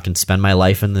Morlock and spend my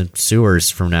life in the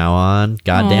sewers from now on.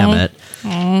 God damn it.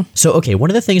 Aww. So, okay, one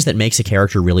of the things that makes a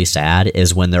character really sad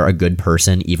is when they're a good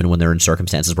person, even when they're in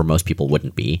circumstances where most people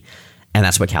wouldn't be. And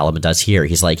that's what Caliban does here.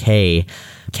 He's like, hey,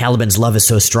 Caliban's love is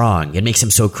so strong. It makes him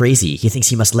so crazy. He thinks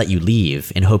he must let you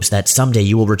leave in hopes that someday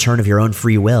you will return of your own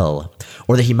free will,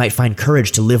 or that he might find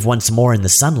courage to live once more in the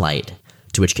sunlight.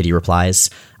 To which Kitty replies,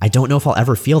 I don't know if I'll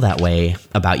ever feel that way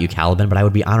about you, Caliban, but I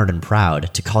would be honored and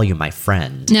proud to call you my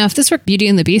friend. Now, if this were Beauty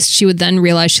and the Beast, she would then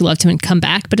realize she loved him and come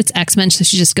back, but it's X-Men, so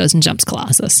she just goes and jumps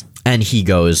Colossus. And he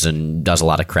goes and does a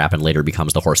lot of crap and later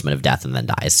becomes the Horseman of Death and then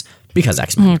dies. Because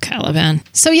X-Men. Oh, Caliban.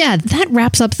 So yeah, that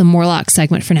wraps up the Morlock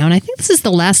segment for now, and I think this is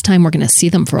the last time we're going to see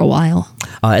them for a while.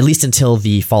 At least until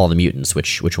the Fall of the Mutants,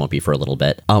 which won't be for a little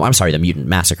bit. I'm sorry, the Mutant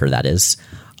Massacre, that is.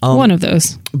 One of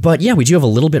those. But yeah, we do have a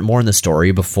little bit more in the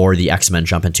story before the X-Men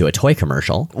jump into a toy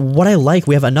commercial. What I like,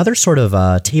 we have another sort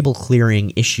of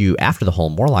table-clearing issue after the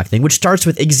whole Morlock thing, which starts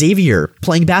with Xavier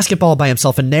playing basketball by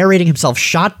himself and narrating himself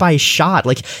shot by shot.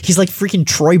 Like, he's like freaking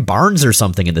Troy Barnes or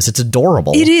something in this. It's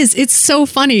adorable. It is. It's so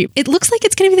funny. It looks like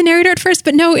it's going to be the narrator at first,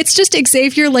 but no, it's just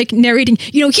Xavier like narrating,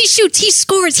 he shoots, he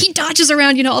scores, he dodges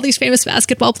around, all these famous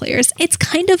basketball players. It's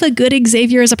kind of a good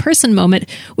Xavier as a person moment,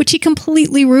 which he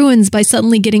completely ruins by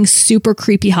suddenly getting super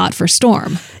creepy hot for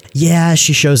Storm. Yeah,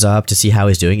 she shows up to see how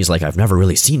he's doing. He's like, I've never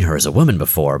really seen her as a woman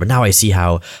before, but now I see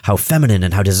how feminine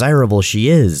and how desirable she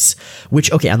is.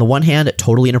 Which, okay, on the one hand,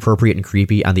 totally inappropriate and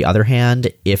creepy. On the other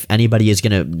hand, if anybody is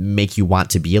going to make you want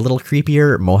to be a little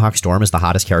creepier, Mohawk Storm is the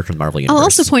hottest character in the Marvel Universe. I'll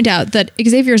also point out that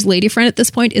Xavier's lady friend at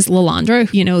this point is Lilandra,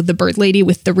 the bird lady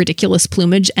with the ridiculous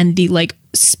plumage and the,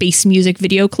 space music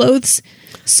video clothes.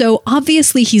 So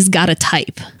obviously he's got a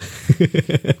type.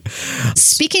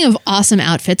 Speaking of awesome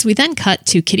outfits, we then cut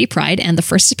to Kitty Pryde and the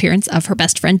first appearance of her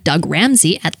best friend Doug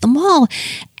Ramsey at the mall.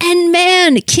 And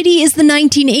man, Kitty is the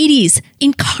 1980s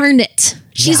incarnate.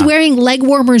 She's wearing leg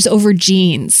warmers over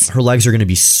jeans. Her legs are going to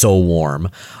be so warm.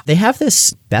 They have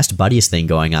this best buddies thing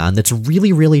going on that's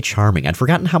really, really charming. I'd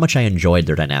forgotten how much I enjoyed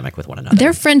their dynamic with one another.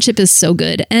 Their friendship is so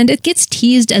good, and it gets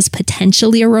teased as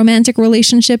potentially a romantic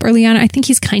relationship early on. I think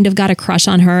he's kind of got a crush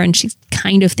on her, and she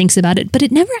kind of thinks about it, but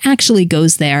it never actually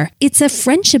goes there. It's a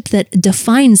friendship that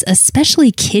defines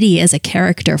especially Kitty as a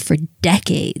character for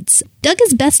decades. Doug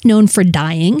is best known for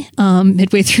dying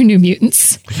midway through New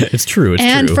Mutants. It's true.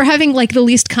 And for having like the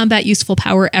least combat useful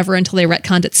power ever until they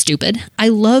retconned it stupid. I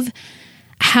love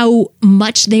how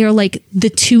much they are like the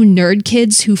two nerd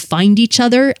kids who find each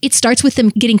other. It starts with them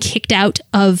getting kicked out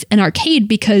of an arcade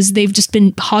because they've just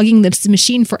been hogging this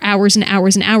machine for hours and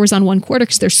hours and hours on one quarter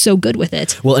because they're so good with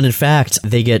it. Well, and in fact,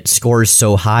 they get scores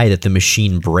so high that the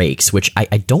machine breaks, which I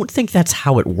don't think that's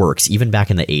how it works, even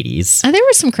back in the 80s. There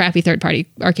were some crappy third-party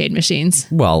arcade machines.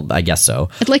 Well, I guess so.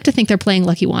 I'd like to think they're playing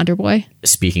Lucky Wander Boy.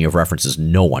 Speaking of references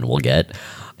no one will get.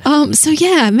 So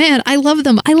yeah, man, I love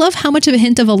them. I love how much of a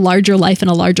hint of a larger life and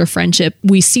a larger friendship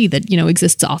we see that, you know,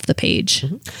 exists off the page.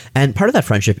 Mm-hmm. And part of that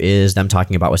friendship is them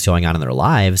talking about what's going on in their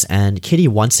lives. And Kitty,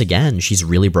 once again, she's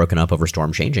really broken up over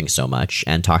Storm changing so much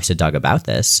and talks to Doug about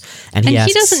this. And he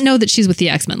doesn't know that she's with the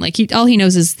X-Men. Like all he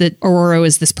knows is that Aurora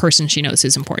is this person she knows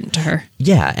who's important to her.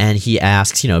 Yeah. And he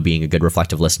asks, you know, being a good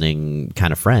reflective listening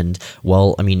kind of friend,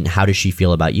 well, I mean, how does she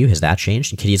feel about you? Has that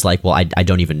changed? And Kitty's like, well, I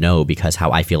don't even know because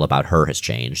how I feel about her has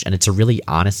changed. And it's a really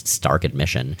honest, stark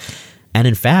admission. And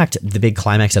in fact, the big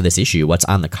climax of this issue, what's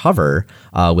on the cover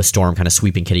with Storm kind of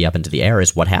sweeping Kitty up into the air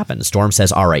is what happens. Storm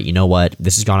says, all right, you know what?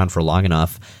 This has gone on for long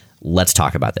enough. Let's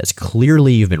talk about this.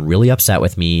 Clearly, you've been really upset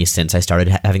with me since I started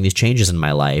having these changes in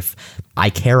my life. I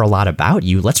care a lot about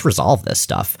you. Let's resolve this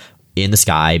stuff in the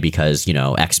sky because, you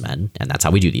know, X-Men, and that's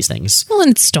how we do these things. Well,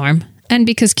 and it's Storm. And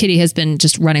because Kitty has been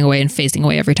just running away and phasing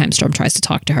away every time Storm tries to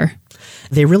talk to her.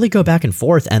 They really go back and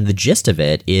forth, and the gist of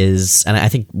it is, and I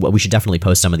think we should definitely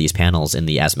post some of these panels in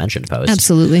the As Mentioned post.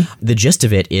 Absolutely. The gist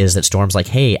of it is that Storm's like,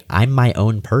 hey, I'm my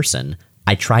own person.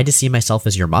 I tried to see myself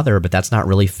as your mother, but that's not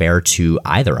really fair to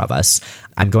either of us.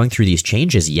 I'm going through these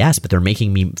changes, yes, but they're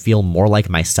making me feel more like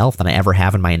myself than I ever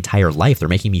have in my entire life. They're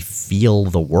making me feel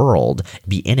the world,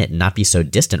 be in it, and not be so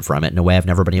distant from it in a way I've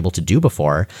never been able to do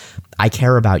before. I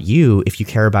care about you. If you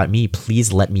care about me,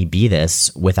 please let me be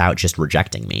this without just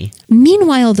rejecting me.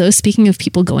 Meanwhile, though, speaking of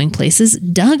people going places,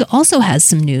 Doug also has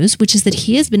some news, which is that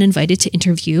he has been invited to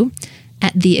interview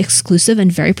at the exclusive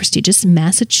and very prestigious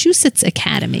Massachusetts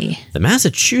Academy. The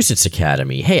Massachusetts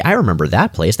Academy. Hey, I remember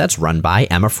that place. That's run by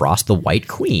Emma Frost, the White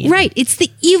Queen. Right. It's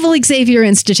the evil Xavier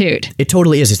Institute. It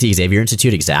totally is. It's the Xavier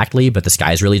Institute, exactly, but the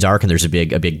sky's really dark and there's a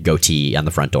big goatee on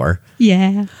the front door.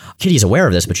 Yeah. Kitty's aware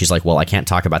of this, but she's like, well, I can't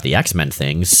talk about the X-Men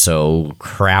things, so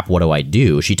crap, what do I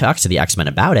do? She talks to the X-Men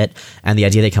about it, and the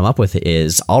idea they come up with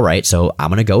is, all right, so I'm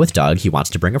going to go with Doug. He wants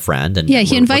to bring a friend. And yeah,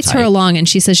 he invites her along, and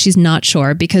she says she's not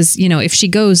sure because, you know, if she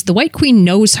goes, the White Queen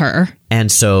knows her. And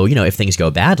so, you know, if things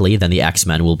go badly, then the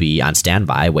X-Men will be on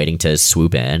standby waiting to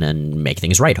swoop in and make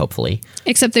things right, hopefully.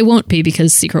 Except they won't be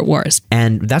because Secret Wars.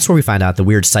 And that's where we find out the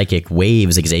weird psychic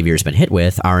waves Xavier's been hit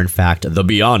with are, in fact, the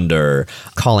Beyonder,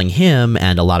 calling him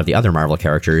and a lot of the other Marvel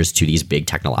characters to these big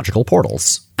technological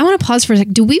portals. I want to pause for a sec.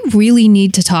 Do we really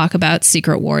need to talk about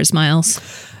Secret Wars, Miles?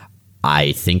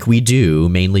 I think we do,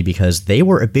 mainly because they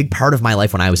were a big part of my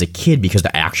life when I was a kid because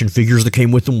the action figures that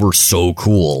came with them were so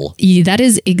cool. That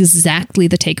is exactly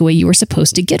the takeaway you were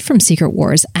supposed to get from Secret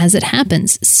Wars. As it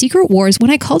happens, Secret Wars,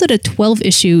 when I called it a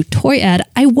 12-issue toy ad,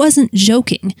 I wasn't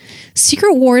joking.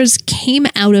 Secret Wars came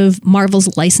out of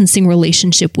Marvel's licensing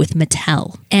relationship with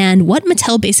Mattel. And what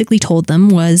Mattel basically told them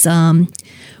was,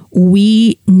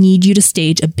 we need you to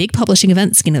stage a big publishing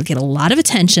event that's going to get a lot of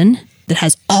attention, that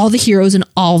has all the heroes and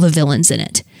all the villains in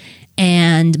it.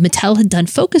 And Mattel had done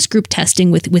focus group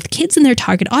testing with kids in their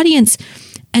target audience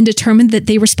and determined that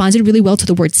they responded really well to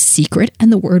the word secret and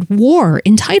the word war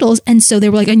in titles. And so they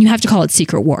were like, and you have to call it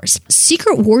Secret Wars.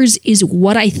 Secret Wars is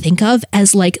what I think of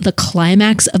as like the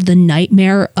climax of the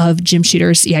nightmare of Jim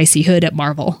Shooter's CIC Hood at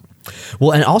Marvel.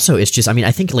 Well, and also it's just, I mean,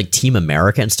 I think like Team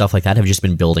America and stuff like that have just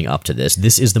been building up to this.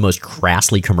 This is the most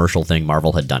crassly commercial thing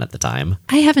Marvel had done at the time.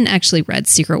 I haven't actually read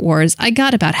Secret Wars. I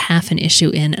got about half an issue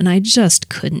in and I just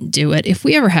couldn't do it. If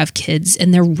we ever have kids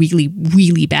and they're really,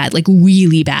 really bad, like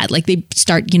they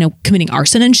start, you know, committing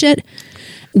arson and shit,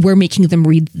 we're making them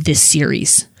read this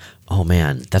series. Oh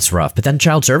man, that's rough. But then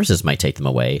Child Services might take them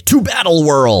away to Battle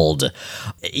World.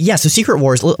 Yeah, so Secret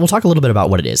Wars, we'll talk a little bit about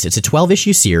what it is. It's a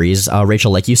 12-issue series.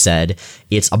 Rachel, like you said,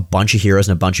 it's a bunch of heroes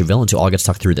and a bunch of villains who all get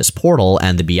stuck through this portal,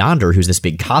 and the Beyonder, who's this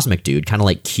big cosmic dude, kind of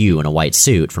like Q in a white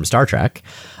suit from Star Trek,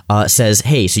 says,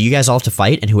 hey, so you guys all have to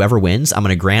fight, and whoever wins, I'm going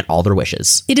to grant all their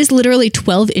wishes. It is literally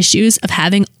 12 issues of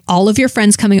having all of your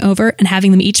friends coming over and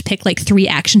having them each pick like 3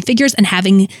 action figures and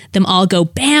having them all go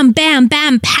bam, bam,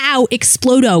 bam, pow,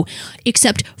 explodo,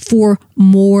 except for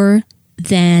more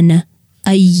than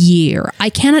a year. I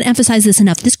cannot emphasize this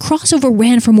enough. This crossover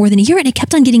ran for more than a year, and it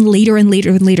kept on getting later and later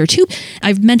and later too.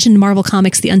 I've mentioned Marvel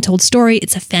Comics' The Untold Story.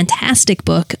 It's a fantastic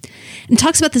book and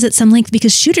talks about this at some length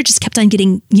because Shooter just kept on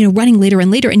getting, running later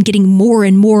and later and getting more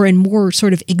and more and more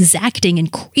sort of exacting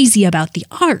and crazy about the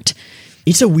art.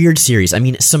 It's a weird series. I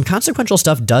mean, some consequential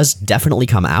stuff does definitely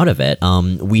come out of it.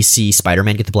 We see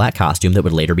Spider-Man get the black costume that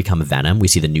would later become Venom. We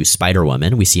see the new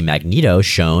Spider-Woman. We see Magneto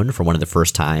shown for one of the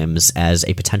first times as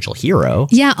a potential hero.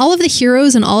 Yeah, all of the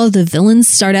heroes and all of the villains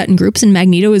start out in groups, and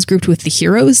Magneto is grouped with the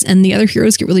heroes, and the other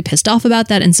heroes get really pissed off about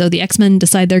that, and so the X-Men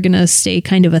decide they're going to stay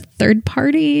kind of a third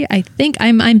party. I think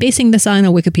I'm basing this on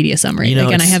a Wikipedia summary.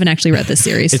 Again, I haven't actually read this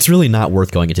series. It's really not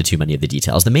worth going into too many of the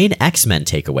details. The main X-Men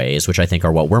takeaways, which I think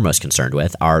are what we're most concerned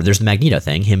with, are there's the Magneto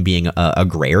thing, him being a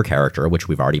grayer character, which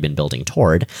we've already been building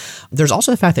toward. There's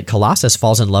also the fact that Colossus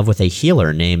falls in love with a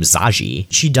healer named Zaji.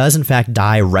 She does, in fact,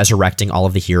 die resurrecting all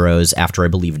of the heroes after, I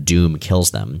believe, Doom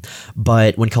kills them.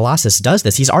 But when Colossus does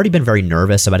this, he's already been very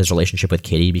nervous about his relationship with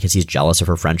Kitty because he's jealous of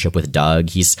her friendship with Doug.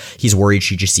 He's worried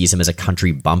she just sees him as a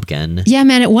country bumpkin. Yeah,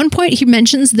 man, at one point he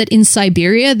mentions that in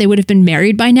Siberia they would have been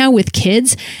married by now with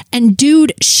kids. And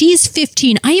dude, she's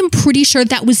 15. I am pretty sure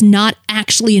that was not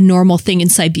actually a normal thing in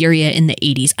Siberia in the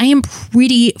 80s. I am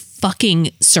pretty fucking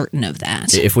certain of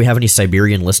that. If we have any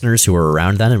Siberian listeners who are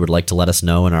around then and would like to let us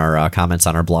know in our comments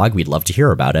on our blog, we'd love to hear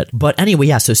about it. But anyway,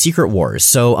 yeah, so Secret Wars.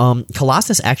 So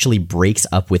Colossus actually breaks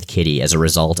up with Kitty as a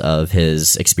result of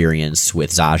his experience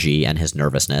with Zaji and his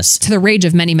nervousness. To the rage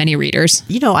of many, many readers.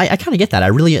 I kind of get that. I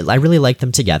really like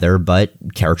them together, but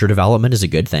character development is a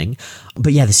good thing.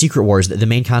 But yeah, the Secret Wars, the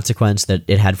main consequence that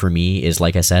it had for me is,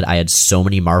 like I said, I had so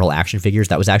many Marvel action figures.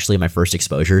 That was actually my first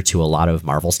exposure to a lot of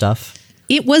Marvel stuff.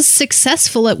 It was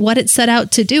successful at what it set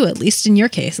out to do, at least in your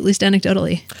case, at least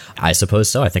anecdotally. I suppose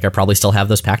so. I think I probably still have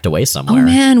those packed away somewhere. Oh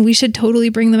man, we should totally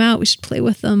bring them out. We should play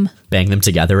with them. Bang them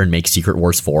together and make Secret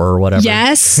Wars 4 or whatever.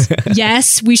 Yes,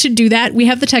 yes, we should do that. We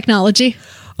have the technology.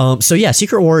 So yeah,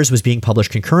 Secret Wars was being published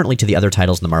concurrently to the other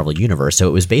titles in the Marvel Universe. So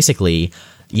it was basically,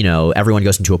 everyone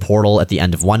goes into a portal at the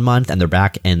end of one month and they're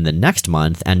back in the next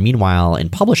month. And meanwhile, in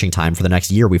publishing time for the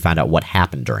next year, we find out what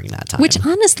happened during that time. Which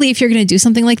honestly, if you're going to do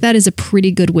something like that, is a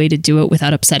pretty good way to do it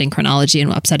without upsetting chronology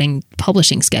and upsetting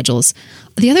publishing schedules.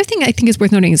 The other thing I think is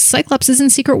worth noting is Cyclops is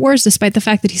in Secret Wars, despite the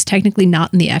fact that he's technically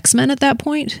not in the X-Men at that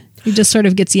point. He just sort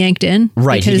of gets yanked in.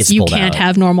 Right. Because you can't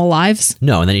have normal lives.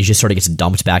 No, and then he just sort of gets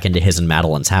dumped back into his and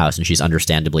Madeline's house, and she's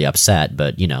understandably upset,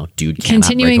 but, dude cannot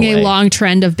continuing break away. A long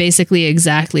trend of basically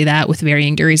exactly that with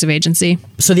varying degrees of agency.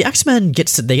 So the X-Men get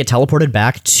teleported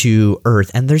back to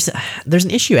Earth, and there's an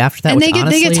issue after that. And they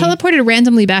get teleported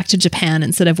randomly back to Japan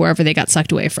instead of wherever they got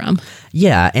sucked away from.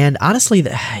 Yeah, and honestly,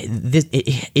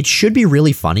 it should be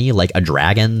really funny, like a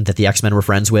dragon that the X-Men were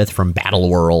friends with from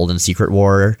Battle World and Secret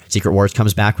Wars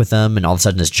comes back with them, and all of a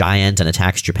sudden is giant and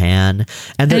attacks Japan.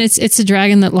 And it's a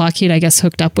dragon that Lockheed, I guess,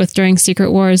 hooked up with during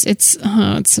Secret Wars. It's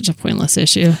such a pointless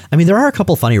issue. I mean, there are a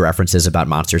couple funny references about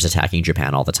monsters attacking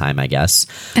Japan all the time, I guess.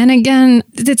 And again,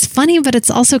 it's funny, but it's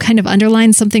also kind of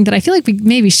underlines something that I feel like we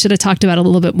maybe should have talked about a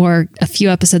little bit more a few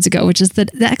episodes ago, which is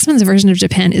that the X-Men's version of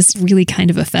Japan is really kind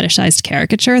of a fetishized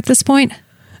caricature at this point.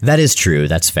 That is true.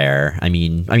 That's fair. I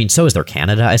mean, so is their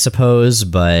Canada, I suppose,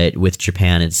 but with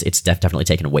Japan, it's definitely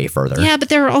taken way further. Yeah, but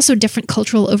there are also different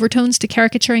cultural overtones to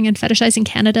caricaturing and fetishizing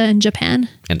Canada and Japan.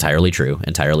 Entirely true.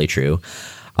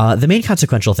 The main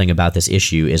consequential thing about this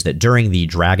issue is that during the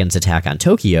Dragon's attack on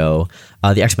Tokyo,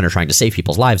 the X-Men are trying to save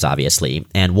people's lives, obviously,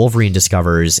 and Wolverine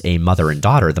discovers a mother and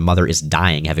daughter. The mother is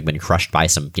dying, having been crushed by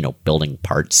some, building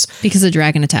parts. Because the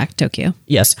dragon attacked Tokyo.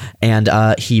 Yes, and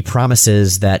he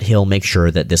promises that he'll make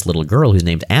sure that this little girl who's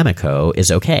named Amiko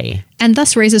is okay. And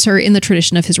thus raises her in the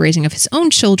tradition of his raising of his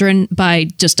own children by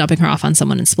just dumping her off on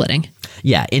someone and splitting.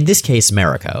 Yeah, in this case,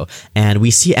 Mariko. And we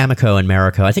see Amiko and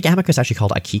Mariko. I think Amiko is actually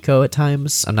called Akiko at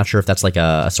times. I'm not sure if that's like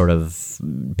a sort of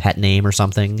pet name or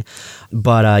something.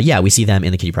 But yeah, we see them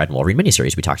in the Kitty Pryde and Wolverine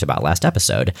miniseries we talked about last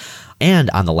episode.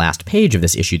 And on the last page of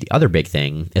this issue, the other big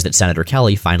thing is that Senator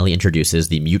Kelly finally introduces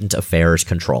the Mutant Affairs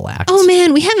Control Act. Oh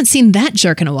man, we haven't seen that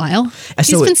jerk in a while.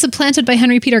 He's been supplanted by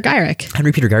Henry Peter Gyrick.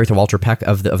 Henry Peter Gyrick, the Walter Peck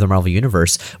of the Marvel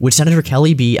Universe. Would Senator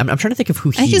Kelly be... I'm trying to think of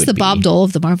who he I think he's would the be. Bob Dole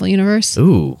of the Marvel Universe.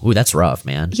 Ooh, that's rough,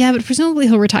 man. Yeah, but presumably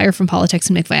he'll retire from politics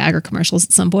and make Viagra commercials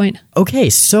at some point. Okay,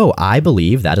 so I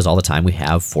believe that is all the time we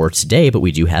have for today, but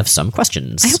we do have some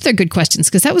questions. I hope they're good questions,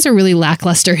 because that was a really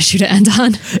lackluster issue to end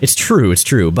on. It's true.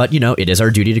 But, it is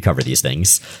our duty to cover these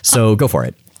things. So go for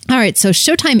it. All right, so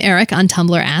Showtime Eric on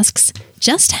Tumblr asks,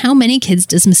 just how many kids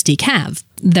does Mystique have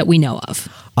that we know of?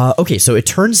 Okay, so it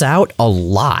turns out a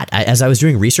lot. As I was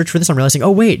doing research for this, I'm realizing, oh,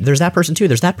 wait, there's that person too.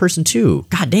 There's that person too.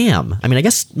 God damn. I mean, I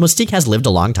guess Mystique has lived a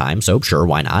long time, so sure,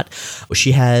 why not?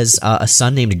 She has a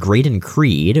son named Graydon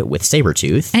Creed with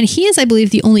Sabretooth. And he is, I believe,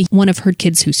 the only one of her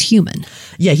kids who's human.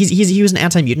 Yeah, he was an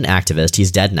anti-mutant activist.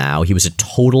 He's dead now. He was a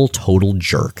total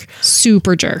jerk.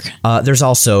 Super jerk. There's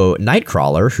also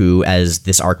Nightcrawler, who, as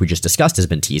this arc we just discussed has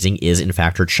been teasing, is in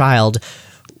fact her child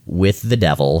with the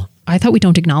devil. I thought we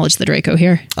don't acknowledge the Draco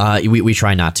here. We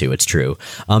try not to. It's true.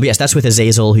 But yes, that's with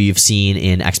Azazel, who you've seen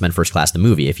in X-Men First Class, the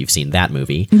movie, if you've seen that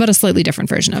movie. But a slightly different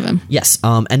version of him. Yes.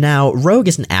 And now Rogue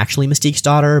isn't actually Mystique's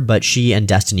daughter, but she and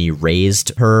Destiny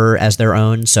raised her as their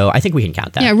own. So I think we can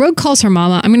count that. Yeah, Rogue calls her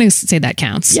mama. I'm going to say that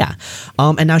counts. Yeah.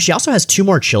 And now she also has 2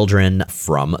 more children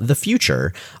from the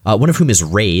future, one of whom is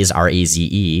Raze,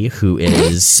 R-A-Z-E, who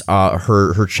is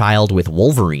her child with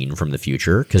Wolverine from the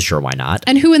future, because sure, why not?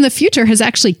 And who in the future has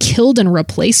actually killed and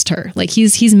replaced her. Like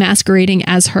he's masquerading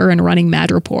as her and running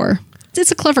Madripoor. It's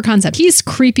a clever concept. He's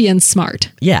creepy and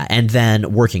smart. Yeah, and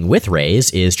then working with Raze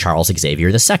is Charles Xavier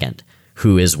II,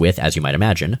 who is with, as you might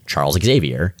imagine, Charles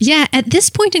Xavier. Yeah, at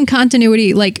this point in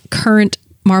continuity, like current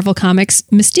Marvel Comics,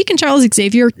 Mystique and Charles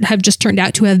Xavier have just turned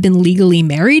out to have been legally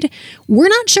married. We're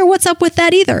not sure what's up with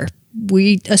that either.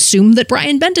 We assume that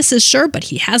Brian Bendis is sure, but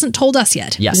he hasn't told us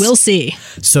yet. Yes. We'll see.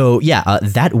 So, yeah,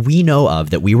 that we know of,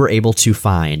 that we were able to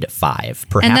find 5.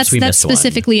 Perhaps and that's, we that's missed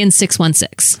specifically in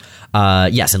 616.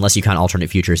 Yes, unless you count alternate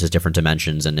futures as different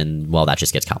dimensions, and then, well, that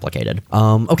just gets complicated.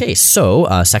 Okay,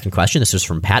 so, second question. This is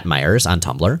from Pat Myers on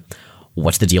Tumblr.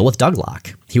 What's the deal with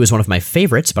Douglock? He was one of my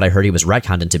favorites, but I heard he was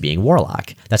retconned into being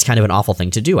Warlock. That's kind of an awful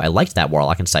thing to do. I liked that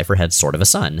Warlock, and Cypher had sort of a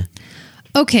son.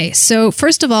 Okay, so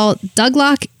first of all,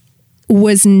 Douglock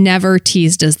was never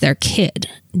teased as their kid.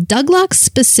 Douglock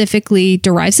specifically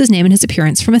derives his name and his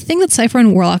appearance from a thing that Cypher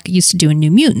and Warlock used to do in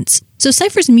New Mutants. So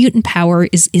Cypher's mutant power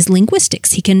is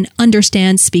linguistics. He can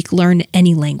understand, speak, learn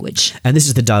any language. And this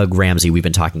is the Doug Ramsey we've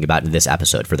been talking about in this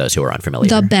episode, for those who are unfamiliar.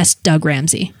 The best Doug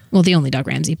Ramsey. Well, the only Doug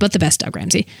Ramsey, but the best Doug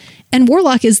Ramsey. And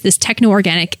Warlock is this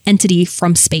techno-organic entity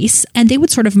from space, and they would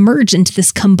sort of merge into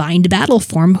this combined battle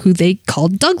form who they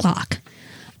called Douglock.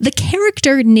 The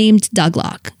character named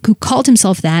Douglock, who called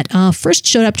himself that, first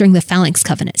showed up during the Phalanx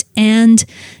Covenant. And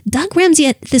Doug Ramsey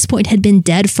at this point had been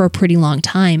dead for a pretty long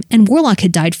time, and Warlock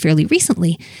had died fairly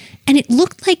recently. And it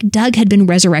looked like Doug had been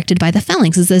resurrected by the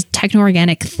Phalanx as a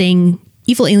techno-organic thing,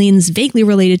 evil aliens vaguely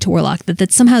related to Warlock,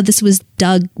 that somehow this was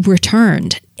Doug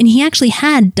returned. And he actually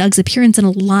had Doug's appearance in a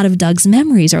lot of Doug's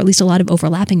memories, or at least a lot of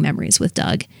overlapping memories with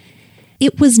Doug.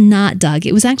 It was not Doug.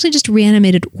 It was actually just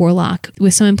reanimated Warlock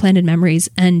with some implanted memories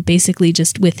and basically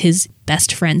just with his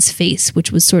best friend's face,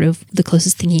 which was sort of the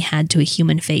closest thing he had to a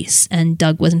human face. And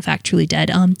Doug was in fact truly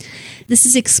dead. This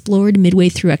is explored midway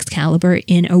through Excalibur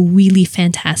in a really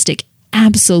fantastic,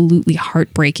 absolutely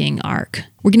heartbreaking arc.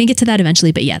 We're going to get to that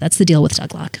eventually, but yeah, that's the deal with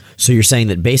Douglock. So you're saying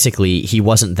that basically he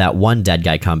wasn't that one dead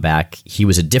guy come back, he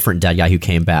was a different dead guy who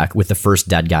came back with the first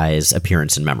dead guy's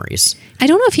appearance and memories. I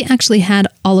don't know if he actually had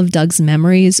all of Doug's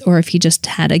memories or if he just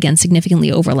had, again,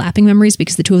 significantly overlapping memories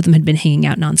because the two of them had been hanging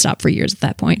out nonstop for years at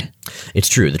that point. It's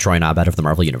true, the Troy and Abed of the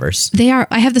Marvel Universe. They are.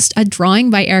 I have a drawing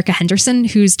by Erica Henderson,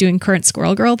 who's doing current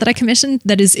Squirrel Girl that I commissioned,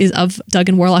 that is of Doug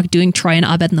and Warlock doing Troy and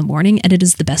Abed in the morning, and it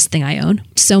is the best thing I own.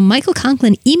 So Michael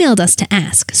Conklin emailed us to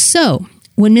ask, so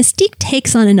when Mystique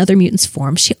takes on another mutant's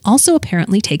form, she also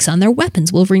apparently takes on their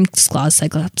weapons, Wolverine's claws,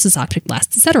 Cyclops' optic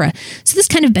blasts, etc. So this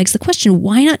kind of begs the question,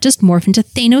 why not just morph into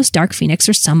Thanos, Dark Phoenix,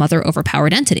 or some other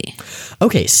overpowered entity?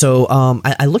 Okay, so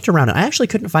I looked around and I actually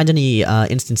couldn't find any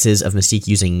instances of Mystique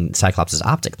using Cyclops'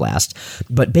 optic blast,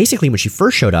 but basically when she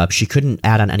first showed up, she couldn't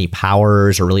add on any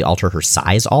powers or really alter her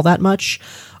size all that much.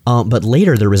 But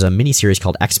later there was a miniseries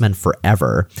called X-Men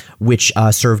Forever, which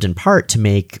served in part to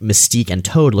make Mystique and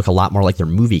Toad look a lot more like their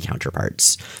movie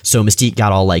counterparts. So Mystique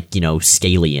got all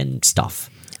scaly and stuff.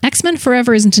 X-Men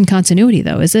Forever isn't in continuity,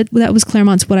 though, is it? That was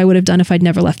Claremont's What I Would Have Done If I'd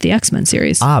Never Left the X-Men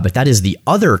series. But that is the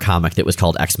other comic that was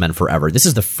called X-Men Forever. This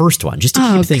is the first one, just to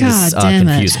keep things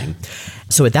confusing.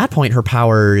 So at that point, her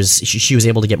powers, she was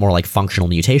able to get more like functional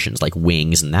mutations, like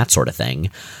wings and that sort of thing.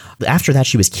 After that,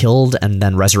 she was killed and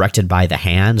then resurrected by the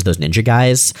Hand, those ninja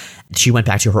guys. She went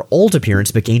back to her old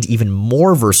appearance, but gained even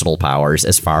more versatile powers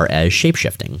as far as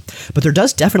shapeshifting. But there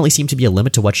does definitely seem to be a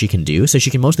limit to what she can do. So she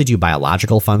can mostly do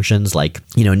biological functions like,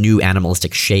 new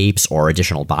animalistic shapes or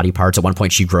additional body parts. At one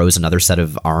point, she grows another set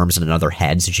of arms and another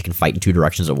head so she can fight in two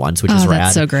directions at once, which is rad.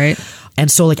 That's so great. And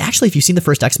so, actually, if you've seen the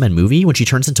first X-Men movie, when she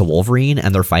turns into Wolverine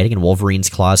and they're fighting and Wolverine's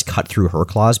claws cut through her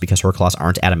claws because her claws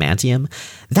aren't adamantium,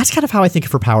 that's kind of how I think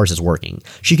of her powers as working.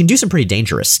 She can do some pretty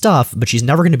dangerous stuff, but she's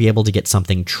never going to be able to get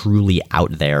something truly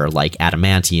out there like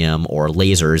adamantium or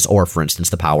lasers or, for instance,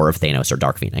 the power of Thanos or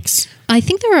Dark Phoenix. I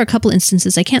think there are a couple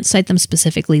instances, I can't cite them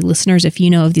specifically. Listeners, if you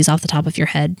know of these off the top of your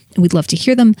head, we'd love to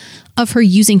hear them, of her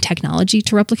using technology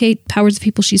to replicate powers of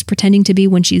people she's pretending to be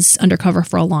when she's undercover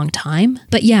for a long time.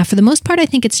 But yeah, for the most part, I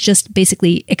think it's just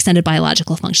basically extended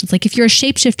biological functions. Like if you're a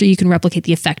shapeshifter, you can replicate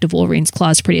the effect of Wolverine's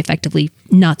claws pretty effectively,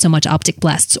 not so much optic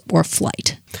blasts or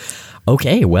flight.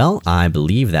 Okay, well, I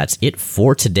believe that's it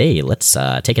for today. Let's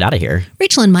take it out of here.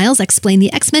 Rachel and Miles Explain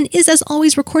the X-Men is, as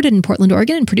always, recorded in Portland,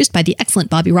 Oregon, and produced by the excellent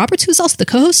Bobby Roberts, who is also the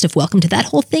co-host of Welcome to That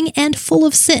Whole Thing and Full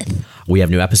of Sith. We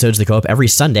have new episodes that go up every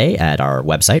Sunday at our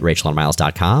website,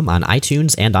 rachelandmiles.com, on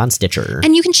iTunes and on Stitcher.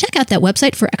 And you can check out that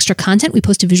website for extra content. We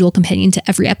post a visual companion to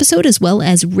every episode, as well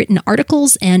as written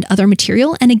articles and other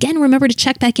material. And again, remember to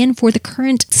check back in for the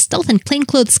current Stealth and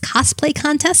Plainclothes cosplay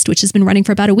contest, which has been running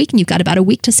for about a week, and you've got about a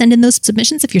week to send in those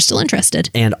submissions if you're still interested.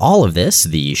 And all of this,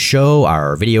 the show,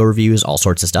 our video reviews, all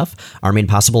sorts of stuff, are made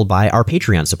possible by our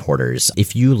Patreon supporters.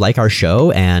 If you like our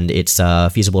show and it's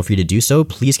feasible for you to do so,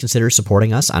 please consider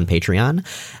supporting us on Patreon.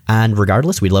 And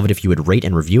regardless, we'd love it if you would rate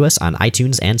and review us on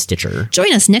iTunes and Stitcher.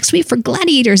 Join us next week for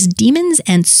Gladiators, Demons,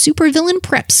 and Supervillain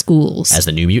Prep Schools, as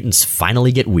the New Mutants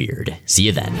finally get weird. See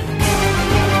you then.